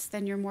happens once,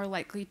 then you're more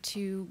likely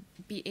to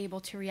be able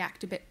to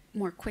react a bit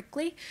more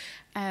quickly.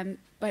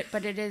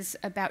 But it is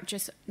about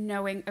just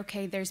knowing,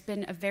 okay, there's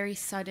been a very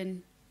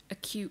sudden,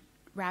 acute,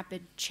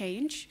 rapid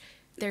change.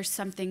 There's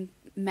something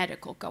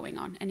medical going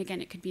on. And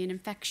again, it could be an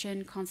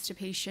infection,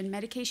 constipation,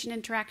 medication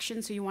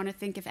interaction. So you want to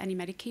think if any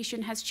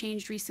medication has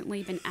changed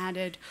recently, been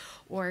added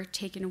or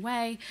taken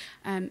away.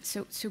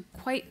 So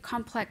quite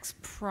complex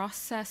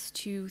process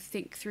to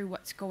think through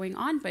what's going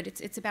on, but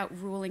it's about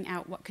ruling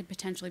out what could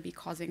potentially be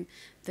causing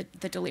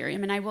the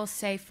delirium. And I will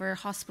say for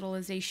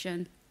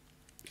hospitalization,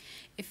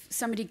 if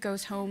somebody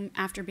goes home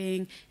after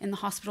being in the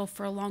hospital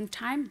for a long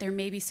time, there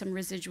may be some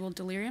residual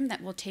delirium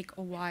that will take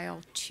a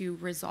while to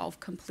resolve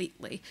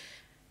completely.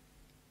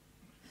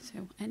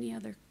 So any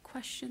other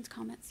questions,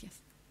 comments?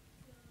 Yes.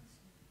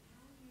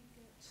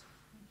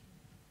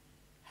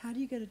 How do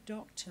you get a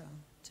doctor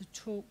to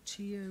talk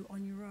to you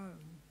on your own?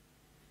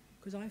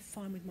 Because I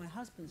find with my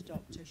husband's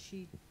doctor,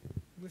 she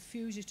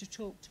refuses to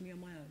talk to me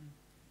on my own.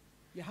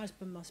 Your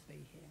husband must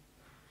be here.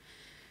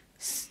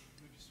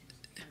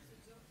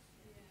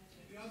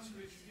 The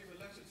answer is you give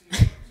a letter to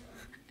your doctor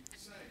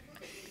saying,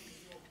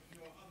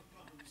 your other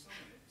partner will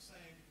sign it,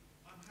 saying,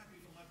 I'm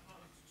happy for my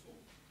partner to talk.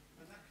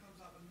 And that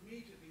comes up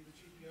immediately, the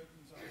GP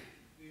opens up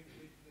the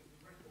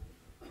record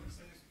and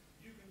says,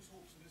 you can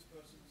talk to this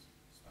person's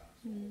spouse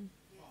or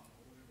partner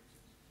or whatever it is.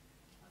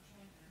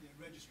 Yeah,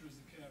 register as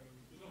the carer.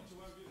 The doctor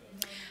won't do that.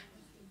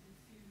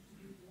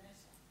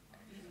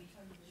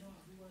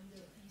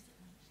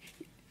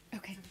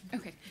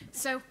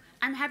 So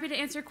I'm happy to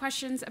answer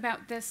questions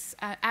about this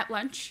at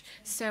lunch.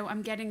 So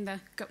I'm getting the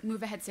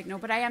move ahead signal,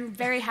 but I am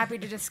very happy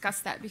to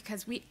discuss that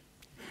because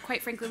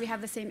quite frankly, we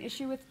have the same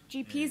issue with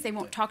GPs. They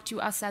won't talk to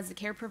us as the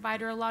care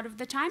provider a lot of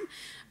the time.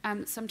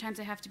 Sometimes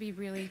I have to be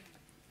really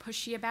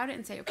pushy about it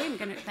and say, okay,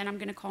 I'm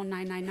gonna call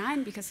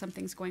 999 because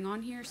something's going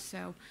on here.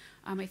 So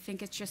I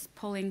think it's just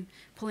pulling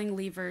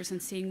levers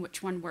and seeing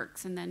which one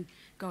works and then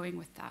going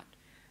with that.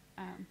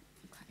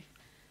 Okay.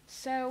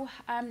 So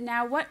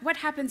now what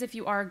happens if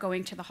you are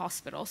going to the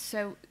hospital?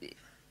 So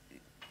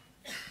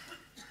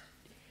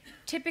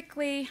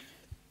typically,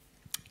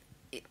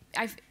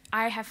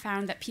 I have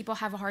found that people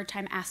have a hard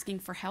time asking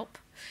for help.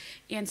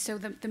 And so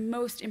the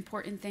most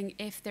important thing,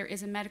 if there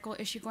is a medical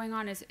issue going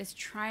on, is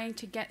trying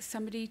to get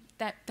somebody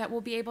that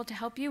will be able to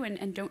help you,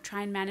 and don't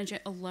try and manage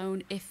it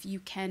alone if you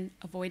can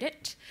avoid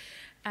it.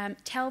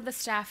 Tell the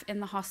staff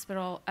in the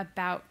hospital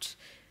about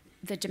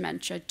the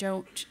dementia.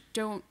 Don't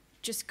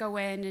just go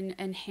in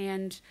and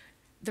hand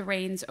the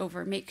reins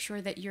over. Make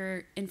sure that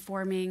you're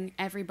informing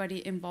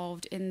everybody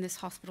involved in this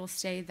hospital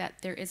stay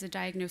that there is a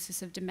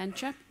diagnosis of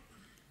dementia.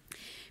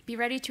 Be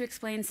ready to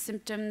explain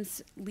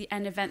symptoms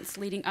and events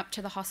leading up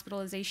to the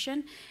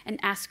hospitalization and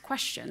ask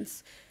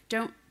questions.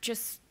 Don't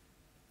just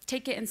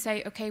take it and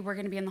say, okay, we're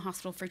going to be in the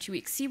hospital for 2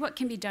 weeks. See what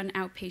can be done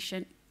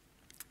outpatient.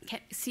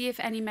 See if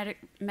any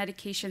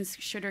medications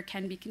should or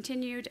can be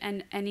continued,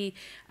 and any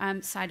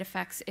side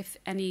effects, if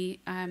any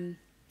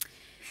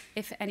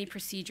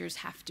procedures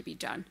have to be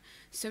done.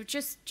 So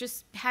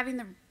just having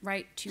the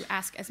right to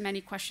ask as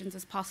many questions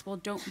as possible.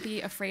 Don't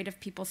be afraid of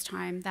people's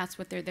time. That's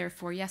what they're there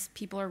for. Yes,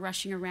 people are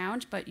rushing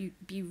around, but you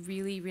be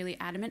really, really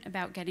adamant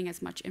about getting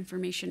as much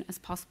information as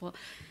possible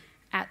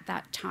at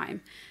that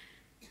time.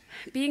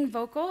 Being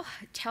vocal,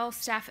 tell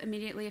staff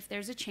immediately if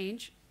there's a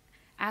change.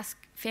 Ask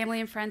family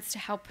and friends to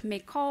help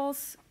make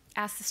calls.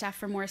 Ask the staff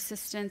for more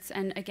assistance,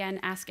 and again,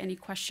 ask any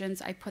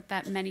questions. I put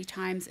that many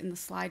times in the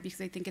slide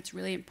because I think it's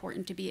really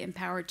important to be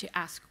empowered to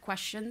ask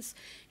questions.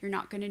 You're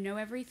not going to know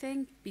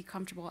everything. Be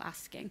comfortable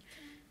asking.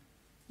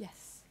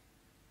 Yes?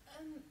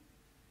 I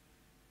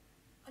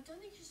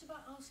don't think it's just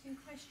about asking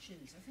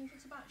questions. I think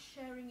it's about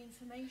sharing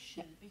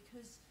information,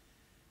 because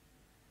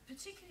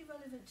particularly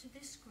relevant to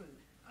this group.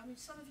 I mean,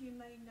 some of you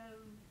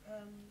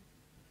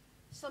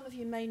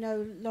may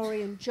know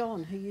Laurie and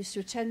John, who used to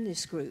attend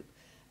this group.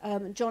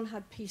 John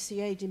had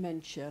PCA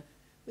dementia,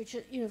 which,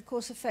 of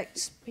course,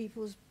 affects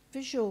people's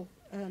visual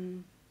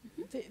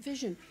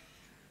vision.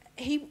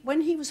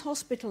 When he was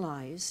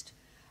hospitalised,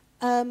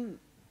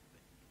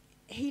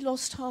 he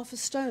lost half a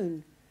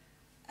stone,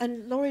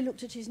 and Laurie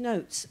looked at his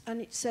notes, and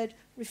it said,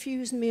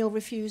 "Refuse meal,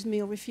 refuse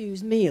meal,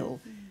 refuse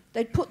meal."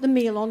 They'd put the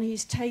meal on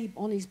his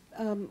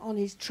on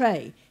his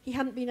tray. He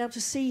hadn't been able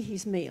to see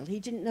his meal. He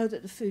didn't know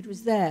that the food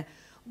was there.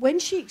 When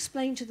she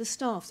explained to the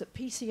staff that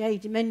PCA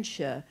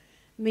dementia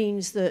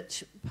means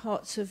that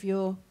parts of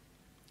your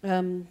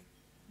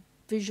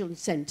visual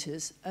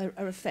centres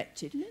are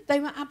affected, they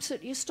were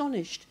absolutely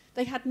astonished.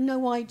 They had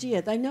no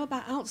idea. They know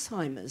about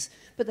Alzheimer's,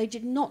 but they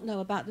did not know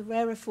about the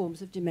rarer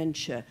forms of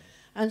dementia.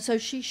 And so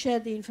she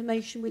shared the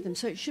information with them.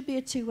 So it should be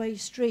a two-way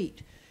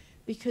street,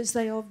 because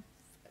they are,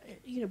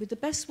 with the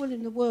best will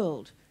in the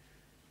world,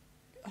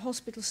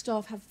 hospital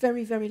staff have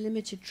very, very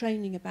limited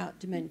training about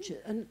dementia.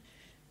 And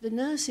the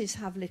nurses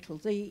have little.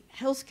 The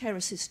healthcare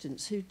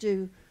assistants, who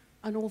do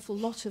an awful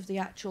lot of the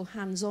actual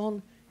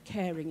hands-on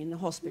caring in the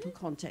hospital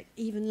context,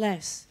 even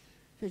less.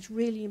 So it's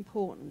really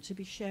important to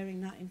be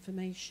sharing that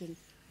information,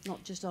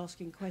 not just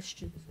asking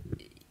questions.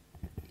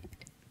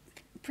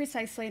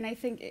 Precisely, and I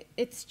think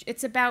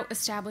it's about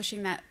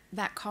establishing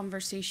that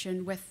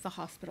conversation with the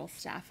hospital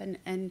staff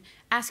and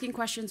asking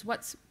questions.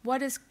 What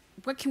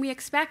can we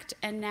expect?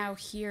 And now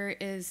here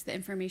is the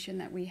information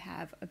that we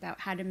have about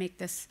how to make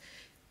this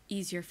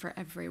easier for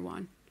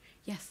everyone.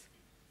 Yes.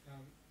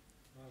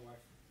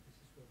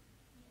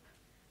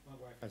 My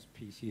wife has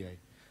PCA.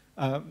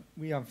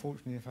 We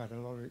unfortunately have had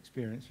a lot of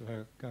experience of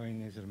her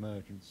going as an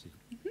emergency,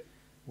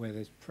 where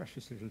there's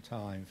precious little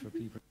time for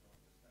people to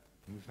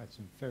understand. And we've had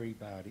some very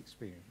bad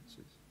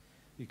experiences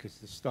because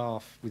the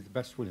staff, with the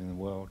best will in the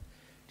world,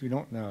 do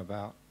not know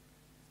about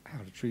how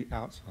to treat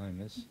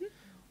Alzheimer's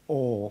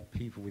or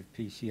people with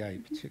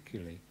PCA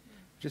particularly.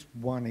 Just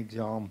one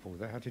example,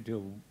 they had to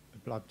do a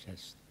blood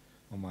test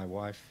on my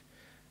wife,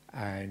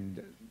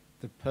 and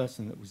the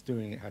person that was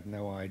doing it had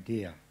no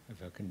idea of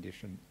her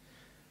condition,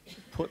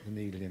 put the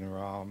needle in her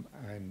arm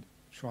and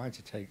tried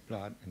to take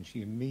blood, and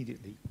she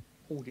immediately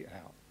pulled it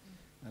out,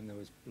 and there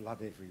was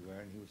blood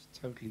everywhere, and he was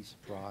totally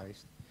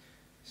surprised.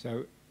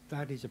 So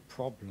that is a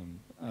problem,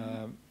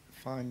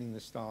 finding the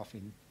staff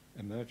in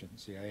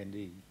emergency,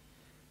 A&E,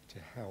 to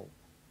help.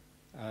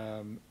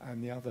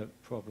 And the other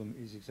problem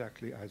is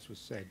exactly as was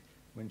said,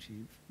 when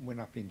she went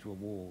up into a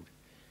ward,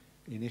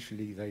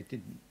 initially they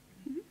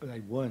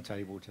weren't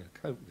able to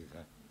cope with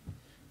her,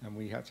 and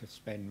we had to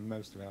spend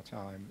most of our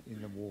time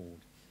in the ward.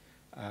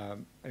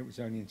 It was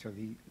only until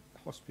the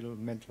hospital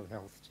mental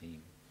health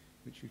team,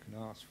 which you can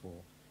ask for,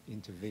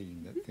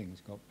 intervened, that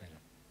things got better.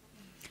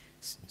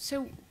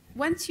 So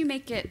once you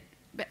make it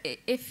but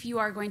if you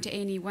are going to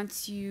A&E,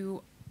 once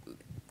you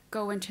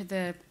go into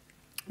the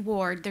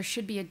ward, there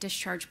should be a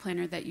discharge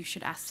planner that you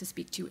should ask to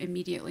speak to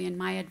immediately. And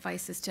my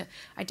advice is to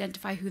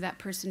identify who that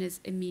person is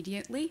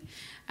immediately,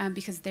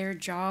 because their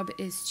job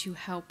is to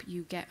help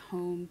you get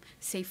home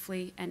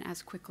safely and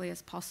as quickly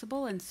as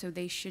possible. And so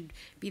they should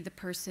be the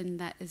person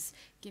that is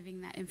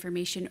giving that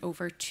information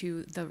over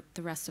to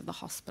the rest of the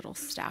hospital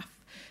staff.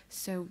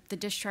 So the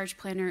discharge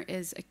planner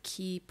is a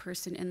key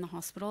person in the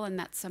hospital, and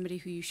that's somebody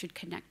who you should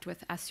connect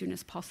with as soon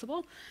as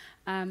possible.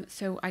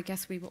 So I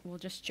guess we'll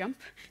just jump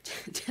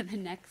to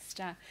the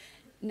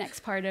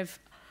next part of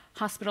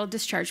hospital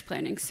discharge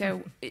planning.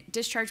 So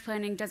discharge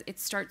planning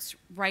starts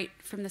right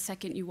from the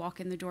second you walk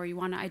in the door. You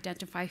want to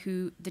identify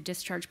who the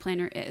discharge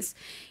planner is,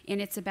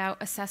 and it's about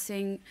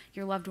assessing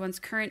your loved one's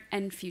current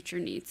and future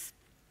needs.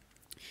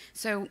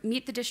 So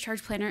meet the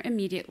discharge planner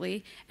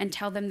immediately and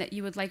tell them that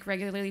you would like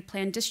regularly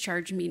planned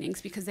discharge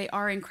meetings, because they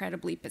are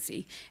incredibly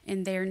busy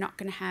and they're not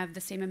going to have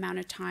the same amount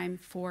of time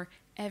for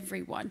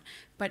everyone.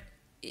 But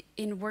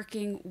in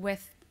working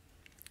with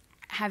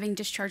having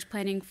discharge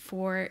planning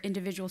for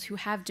individuals who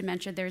have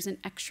dementia, there's an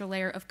extra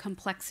layer of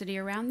complexity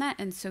around that,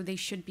 and so they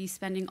should be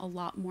spending a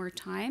lot more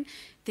time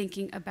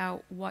thinking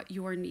about what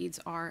your needs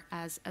are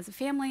as a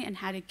family and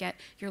how to get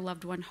your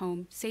loved one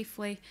home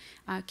safely,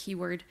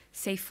 keyword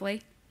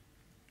safely.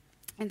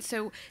 And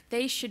so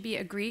they should be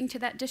agreeing to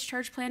that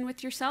discharge plan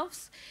with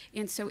yourselves.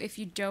 And so if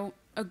you don't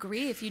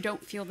agree, if you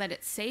don't feel that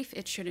it's safe,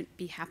 it shouldn't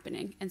be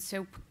happening. And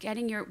so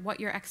getting what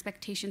your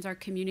expectations are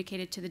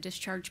communicated to the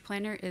discharge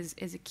planner is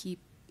a key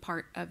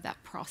part of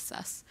that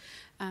process.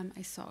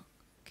 I saw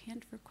a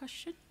hand for a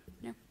question.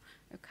 No?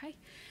 Okay.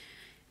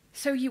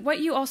 So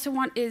what you also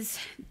want is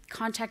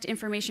contact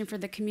information for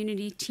the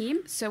community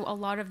team. So a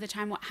lot of the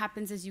time what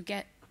happens is you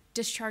get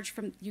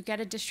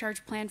a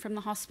discharge plan from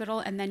the hospital,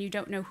 and then you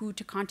don't know who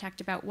to contact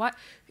about what.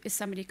 Is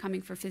somebody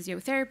coming for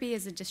physiotherapy?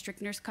 Is a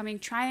district nurse coming?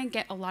 Try and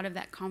get a lot of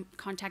that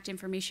contact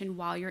information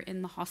while you're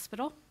in the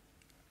hospital.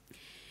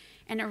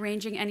 And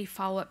arranging any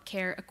follow-up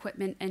care,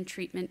 equipment, and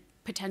treatment,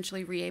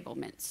 potentially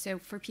reablement. So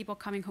for people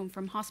coming home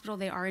from hospital,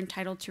 they are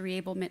entitled to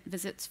reablement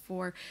visits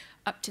for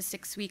up to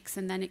 6 weeks,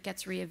 and then it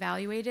gets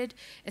reevaluated.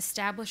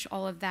 Establish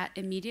all of that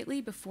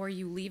immediately before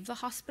you leave the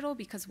hospital,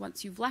 because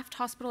once you've left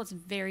hospital, it's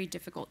very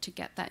difficult to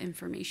get that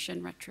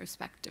information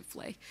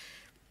retrospectively.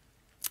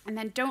 And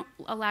then don't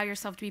allow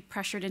yourself to be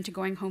pressured into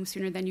going home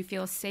sooner than you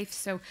feel is safe.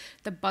 So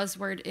the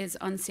buzzword is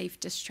unsafe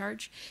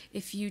discharge.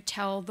 If you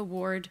tell the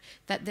ward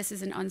that this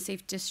is an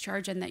unsafe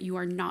discharge and that you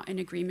are not in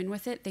agreement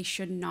with it, they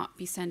should not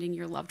be sending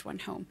your loved one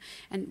home.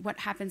 And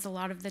what happens a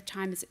lot of the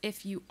time is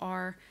if you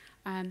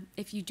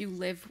do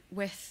live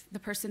with the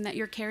person that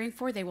you're caring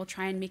for, they will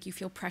try and make you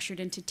feel pressured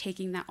into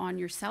taking that on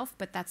yourself,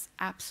 but that's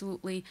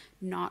absolutely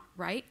not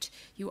right.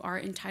 You are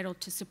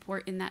entitled to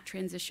support in that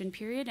transition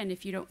period, and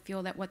if you don't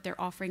feel that what they're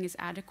offering is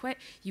adequate,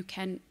 you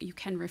can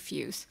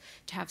refuse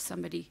to have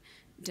somebody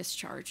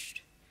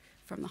discharged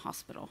from the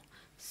hospital.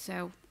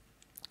 So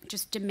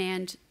just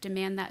demand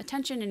that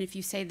attention, and if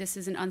you say this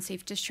is an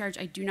unsafe discharge,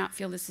 I do not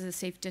feel this is a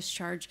safe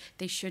discharge,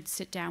 they should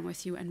sit down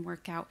with you and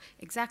work out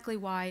exactly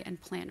why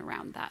and plan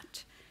around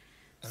that.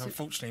 And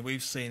unfortunately,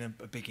 we've seen a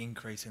big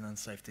increase in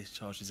unsafe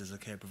discharges as a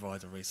care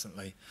provider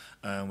recently,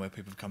 where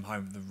people have come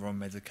home with the wrong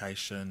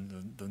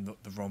medication,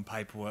 the wrong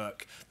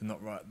paperwork,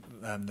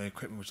 the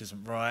equipment which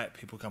isn't right.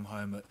 People come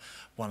home at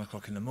 1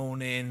 o'clock in the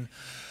morning,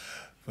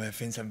 where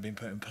things haven't been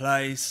put in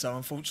place. So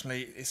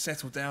unfortunately, it's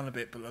settled down a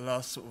bit, but the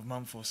last sort of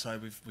month or so,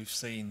 we've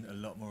seen a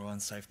lot more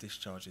unsafe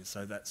discharges.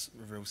 So that's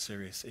a real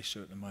serious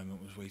issue at the moment,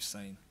 as we've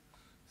seen.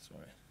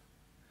 Sorry.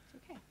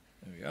 Okay.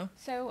 There we go.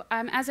 So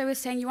as I was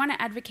saying, you want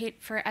to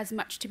advocate for as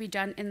much to be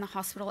done in the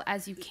hospital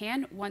as you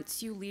can.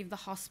 Once you leave the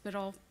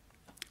hospital,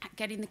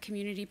 getting the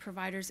community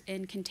providers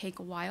in can take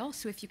a while.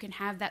 So if you can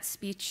have that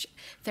speech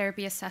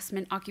therapy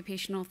assessment,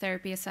 occupational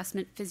therapy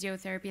assessment,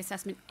 physiotherapy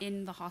assessment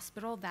in the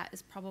hospital, that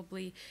is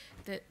probably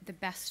the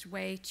best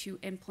way to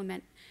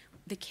implement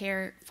the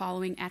care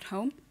following at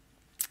home.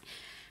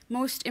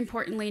 Most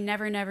importantly,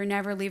 never, never,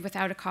 never leave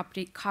without a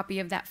copy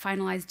of that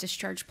finalized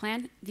discharge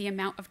plan. The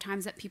amount of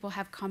times that people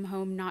have come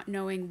home not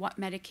knowing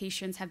what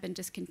medications have been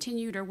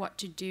discontinued or what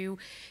to do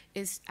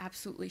is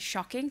absolutely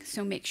shocking.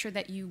 So make sure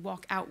that you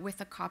walk out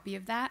with a copy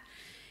of that.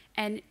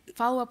 And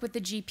follow up with the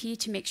GP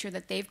to make sure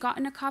that they've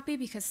gotten a copy,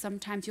 because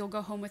sometimes you'll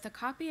go home with a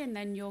copy and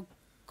then you'll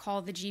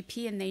call the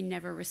GP and they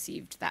never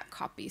received that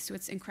copy. So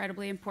it's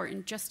incredibly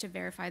important just to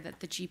verify that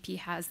the GP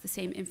has the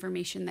same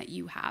information that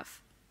you have.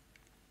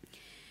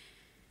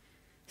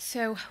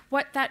 So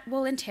what that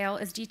will entail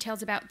is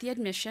details about the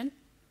admission,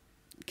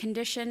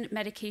 condition,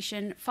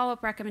 medication,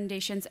 follow-up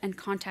recommendations, and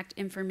contact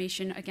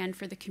information, again,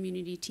 for the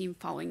community team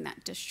following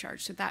that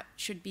discharge. So that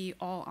should be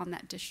all on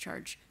that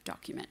discharge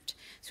document.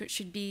 So it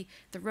should be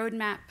the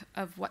roadmap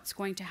of what's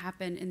going to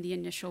happen in the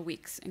initial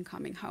weeks in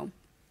coming home.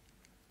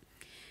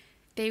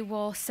 They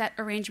will set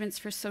arrangements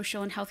for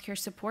social and healthcare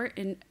support,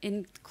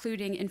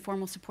 including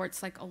informal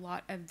supports like a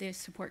lot of the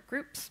support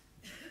groups.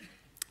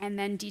 and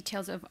then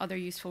details of other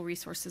useful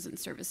resources and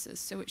services.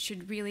 So it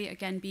should really,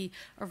 again, be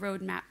a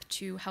roadmap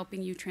to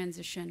helping you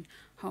transition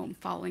home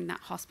following that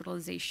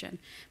hospitalization.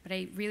 But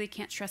I really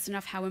can't stress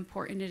enough how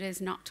important it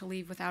is not to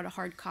leave without a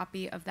hard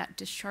copy of that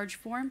discharge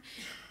form,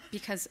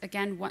 because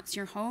again, once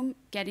you're home,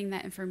 getting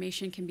that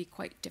information can be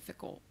quite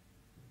difficult.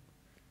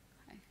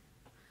 Okay.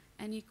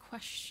 Any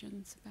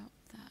questions about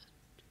that?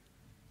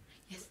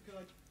 Yes. Could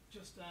I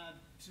just add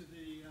to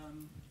the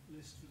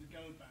list for the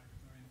go back,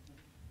 very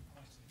important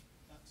item.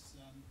 That's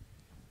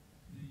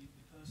the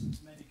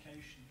person's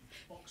medication,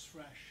 box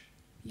fresh.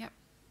 Yep.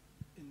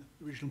 In the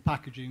original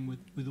packaging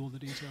with all the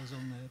details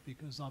on there,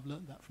 because I've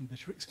learnt that from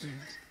bitter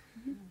experience.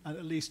 And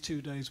at least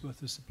 2 days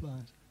worth of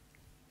supplies.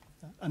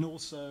 And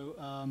also,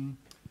 a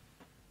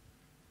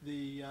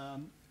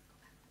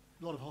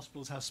lot of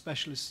hospitals have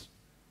specialist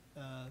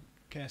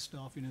care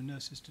staff,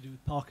 nurses to do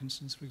with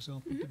Parkinson's, for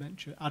example,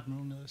 dementia,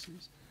 admiral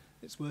nurses.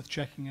 It's worth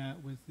checking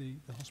out with the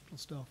hospital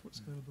staff what's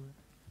available.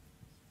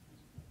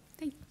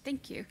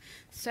 Thank you.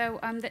 So,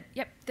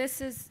 yep,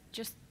 this is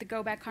just the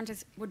Go Back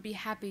contest. Would be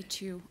happy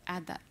to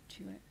add that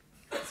to it.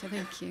 So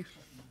thank you.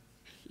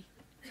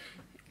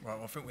 Right,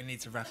 well, I think we need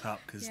to wrap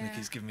up because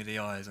Nikki's giving me the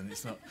eyes, and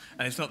it's not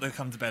the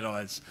come to bed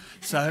eyes.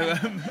 So,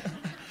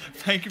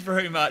 thank you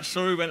very much.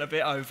 Sorry we went a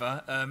bit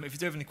over. If you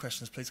do have any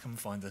questions, please come and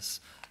find us,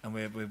 and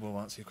we will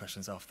answer your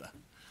questions after.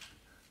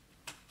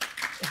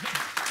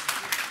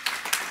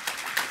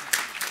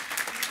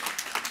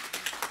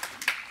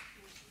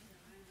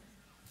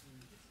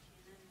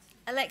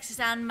 Alexis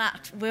and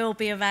Matt will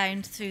be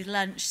around through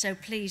lunch, so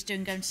please do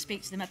go and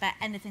speak to them about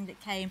anything that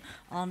came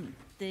on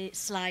the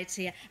slides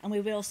here, and we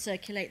will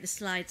circulate the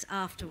slides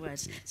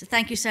afterwards. So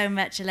thank you so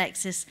much,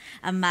 Alexis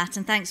and Matt,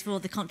 and thanks for all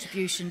the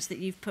contributions that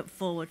you've put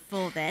forward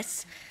for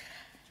this.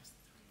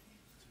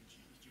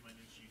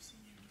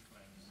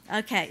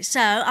 Okay, so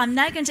I'm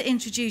now going to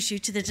introduce you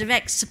to the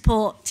direct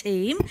support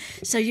team,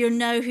 so you'll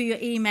know who you're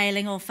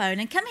emailing or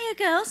phoning. Come here,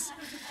 girls.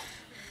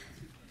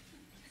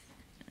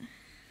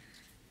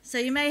 So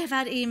you may have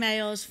had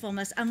emails from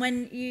us, and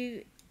when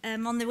you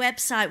on the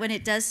website, when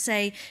it does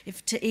say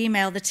if to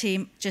email the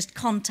team, just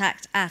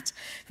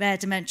contact@Rare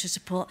Dementia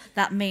Support,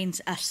 that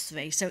means us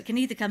three. So it can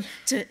either come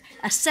to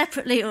us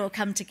separately or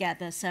come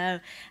together. So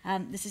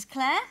this is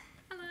Claire.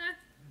 Hello.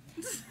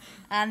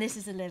 And this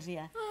is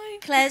Olivia. Hi.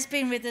 Claire's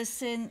been with us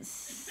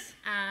since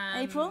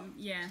April?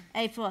 Yeah.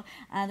 April.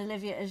 And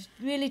Olivia has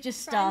really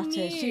just Brand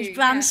started. new, She's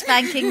brand yeah.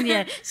 spanking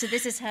new. So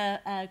this is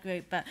her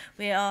group, but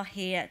we are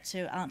here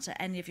to answer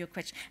any of your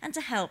questions and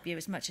to help you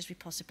as much as we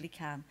possibly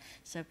can.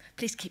 So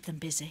please keep them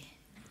busy.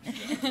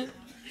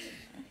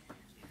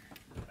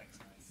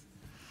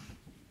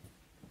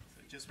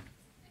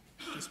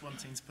 Just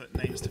wanting to put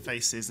names to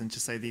faces and to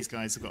say these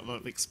guys have got a lot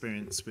of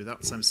experience with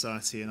Alzheimer's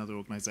Society and other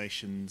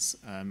organisations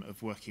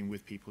of working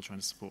with people trying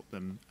to support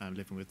them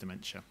living with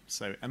dementia.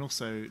 So, and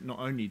also not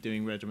only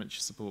doing rare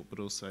dementia support, but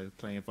also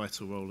playing a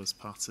vital role as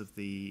part of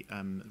the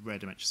rare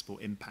dementia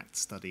support impact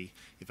study,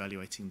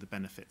 evaluating the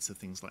benefits of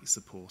things like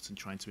support and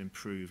trying to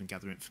improve and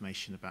gather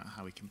information about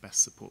how we can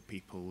best support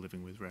people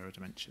living with rarer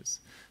dementias.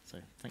 So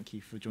thank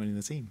you for joining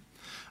the team.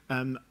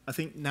 I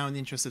think now in the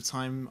interest of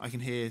time, I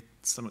can hear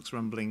stomachs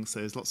rumbling, so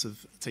there's lots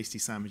of tasty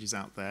sandwiches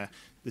out there.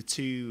 The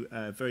two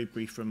very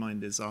brief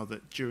reminders are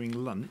that during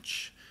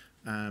lunch,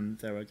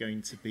 there are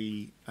going to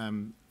be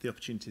the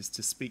opportunities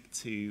to speak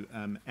to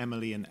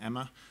Emily and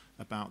Emma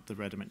about the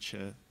rare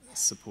dementia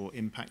support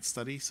impact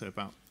study, so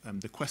about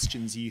the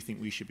questions you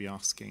think we should be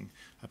asking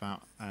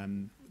about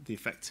the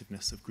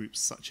effectiveness of groups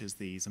such as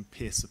these and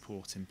peer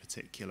support in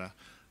particular,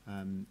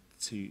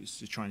 to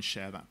try and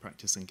share that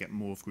practice and get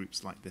more of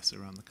groups like this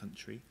around the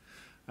country.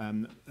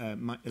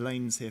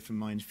 Elaine's here from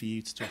Mind for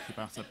You to talk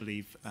about, I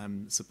believe,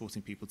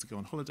 supporting people to go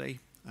on holiday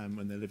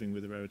when they're living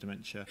with a rare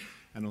dementia,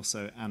 and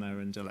also Anna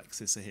and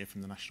Alexis are here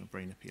from the National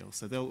Brain Appeal.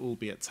 So they'll all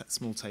be at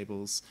small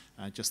tables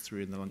just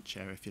through in the lunch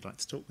area if you'd like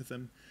to talk with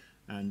them.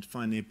 And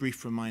finally, a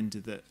brief reminder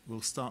that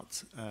we'll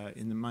start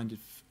in the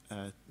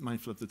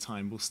mindful of the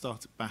time, we'll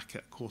start back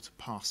at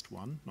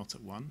 1:15, not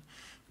at 1,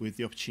 with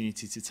the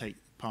opportunity to take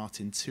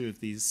part in 2 of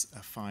these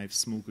 5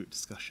 small group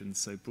discussions,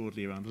 so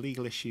broadly around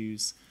legal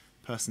issues,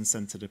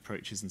 person-centred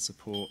approaches and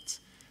support,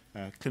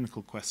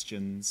 clinical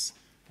questions,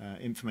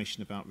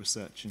 information about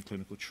research and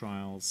clinical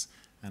trials,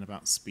 and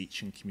about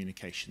speech and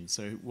communication.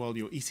 So while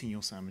you're eating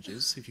your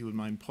sandwiches, if you would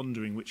mind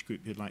pondering which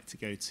group you'd like to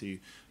go to,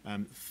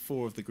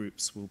 4 of the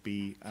groups will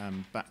be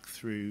back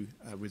through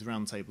with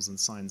round tables and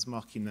signs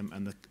marking them,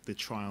 and the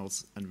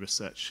trials and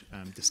research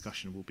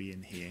discussion will be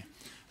in here.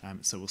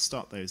 So we'll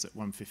start those at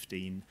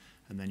 1:15,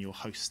 and then your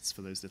hosts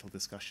for those little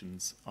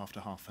discussions after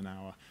half an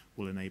hour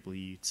will enable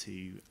you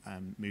to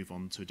move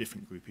on to a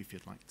different group if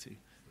you'd like to.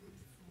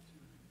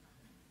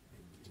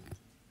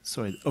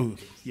 Sorry, oh,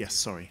 yes,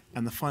 sorry.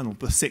 And the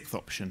 6th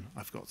option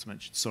I forgot to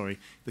mention, sorry,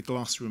 the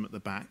glass room at the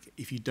back.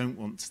 If you don't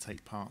want to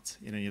take part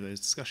in any of those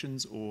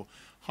discussions, or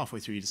halfway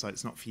through you decide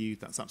it's not for you,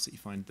 that's absolutely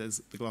fine.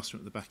 The glass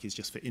room at the back is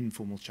just for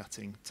informal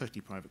chatting, totally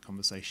private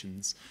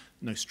conversations,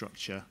 no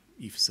structure.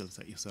 You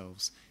facilitate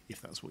yourselves if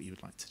that's what you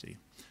would like to do.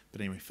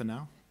 But anyway, for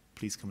now,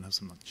 please come and have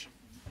some lunch.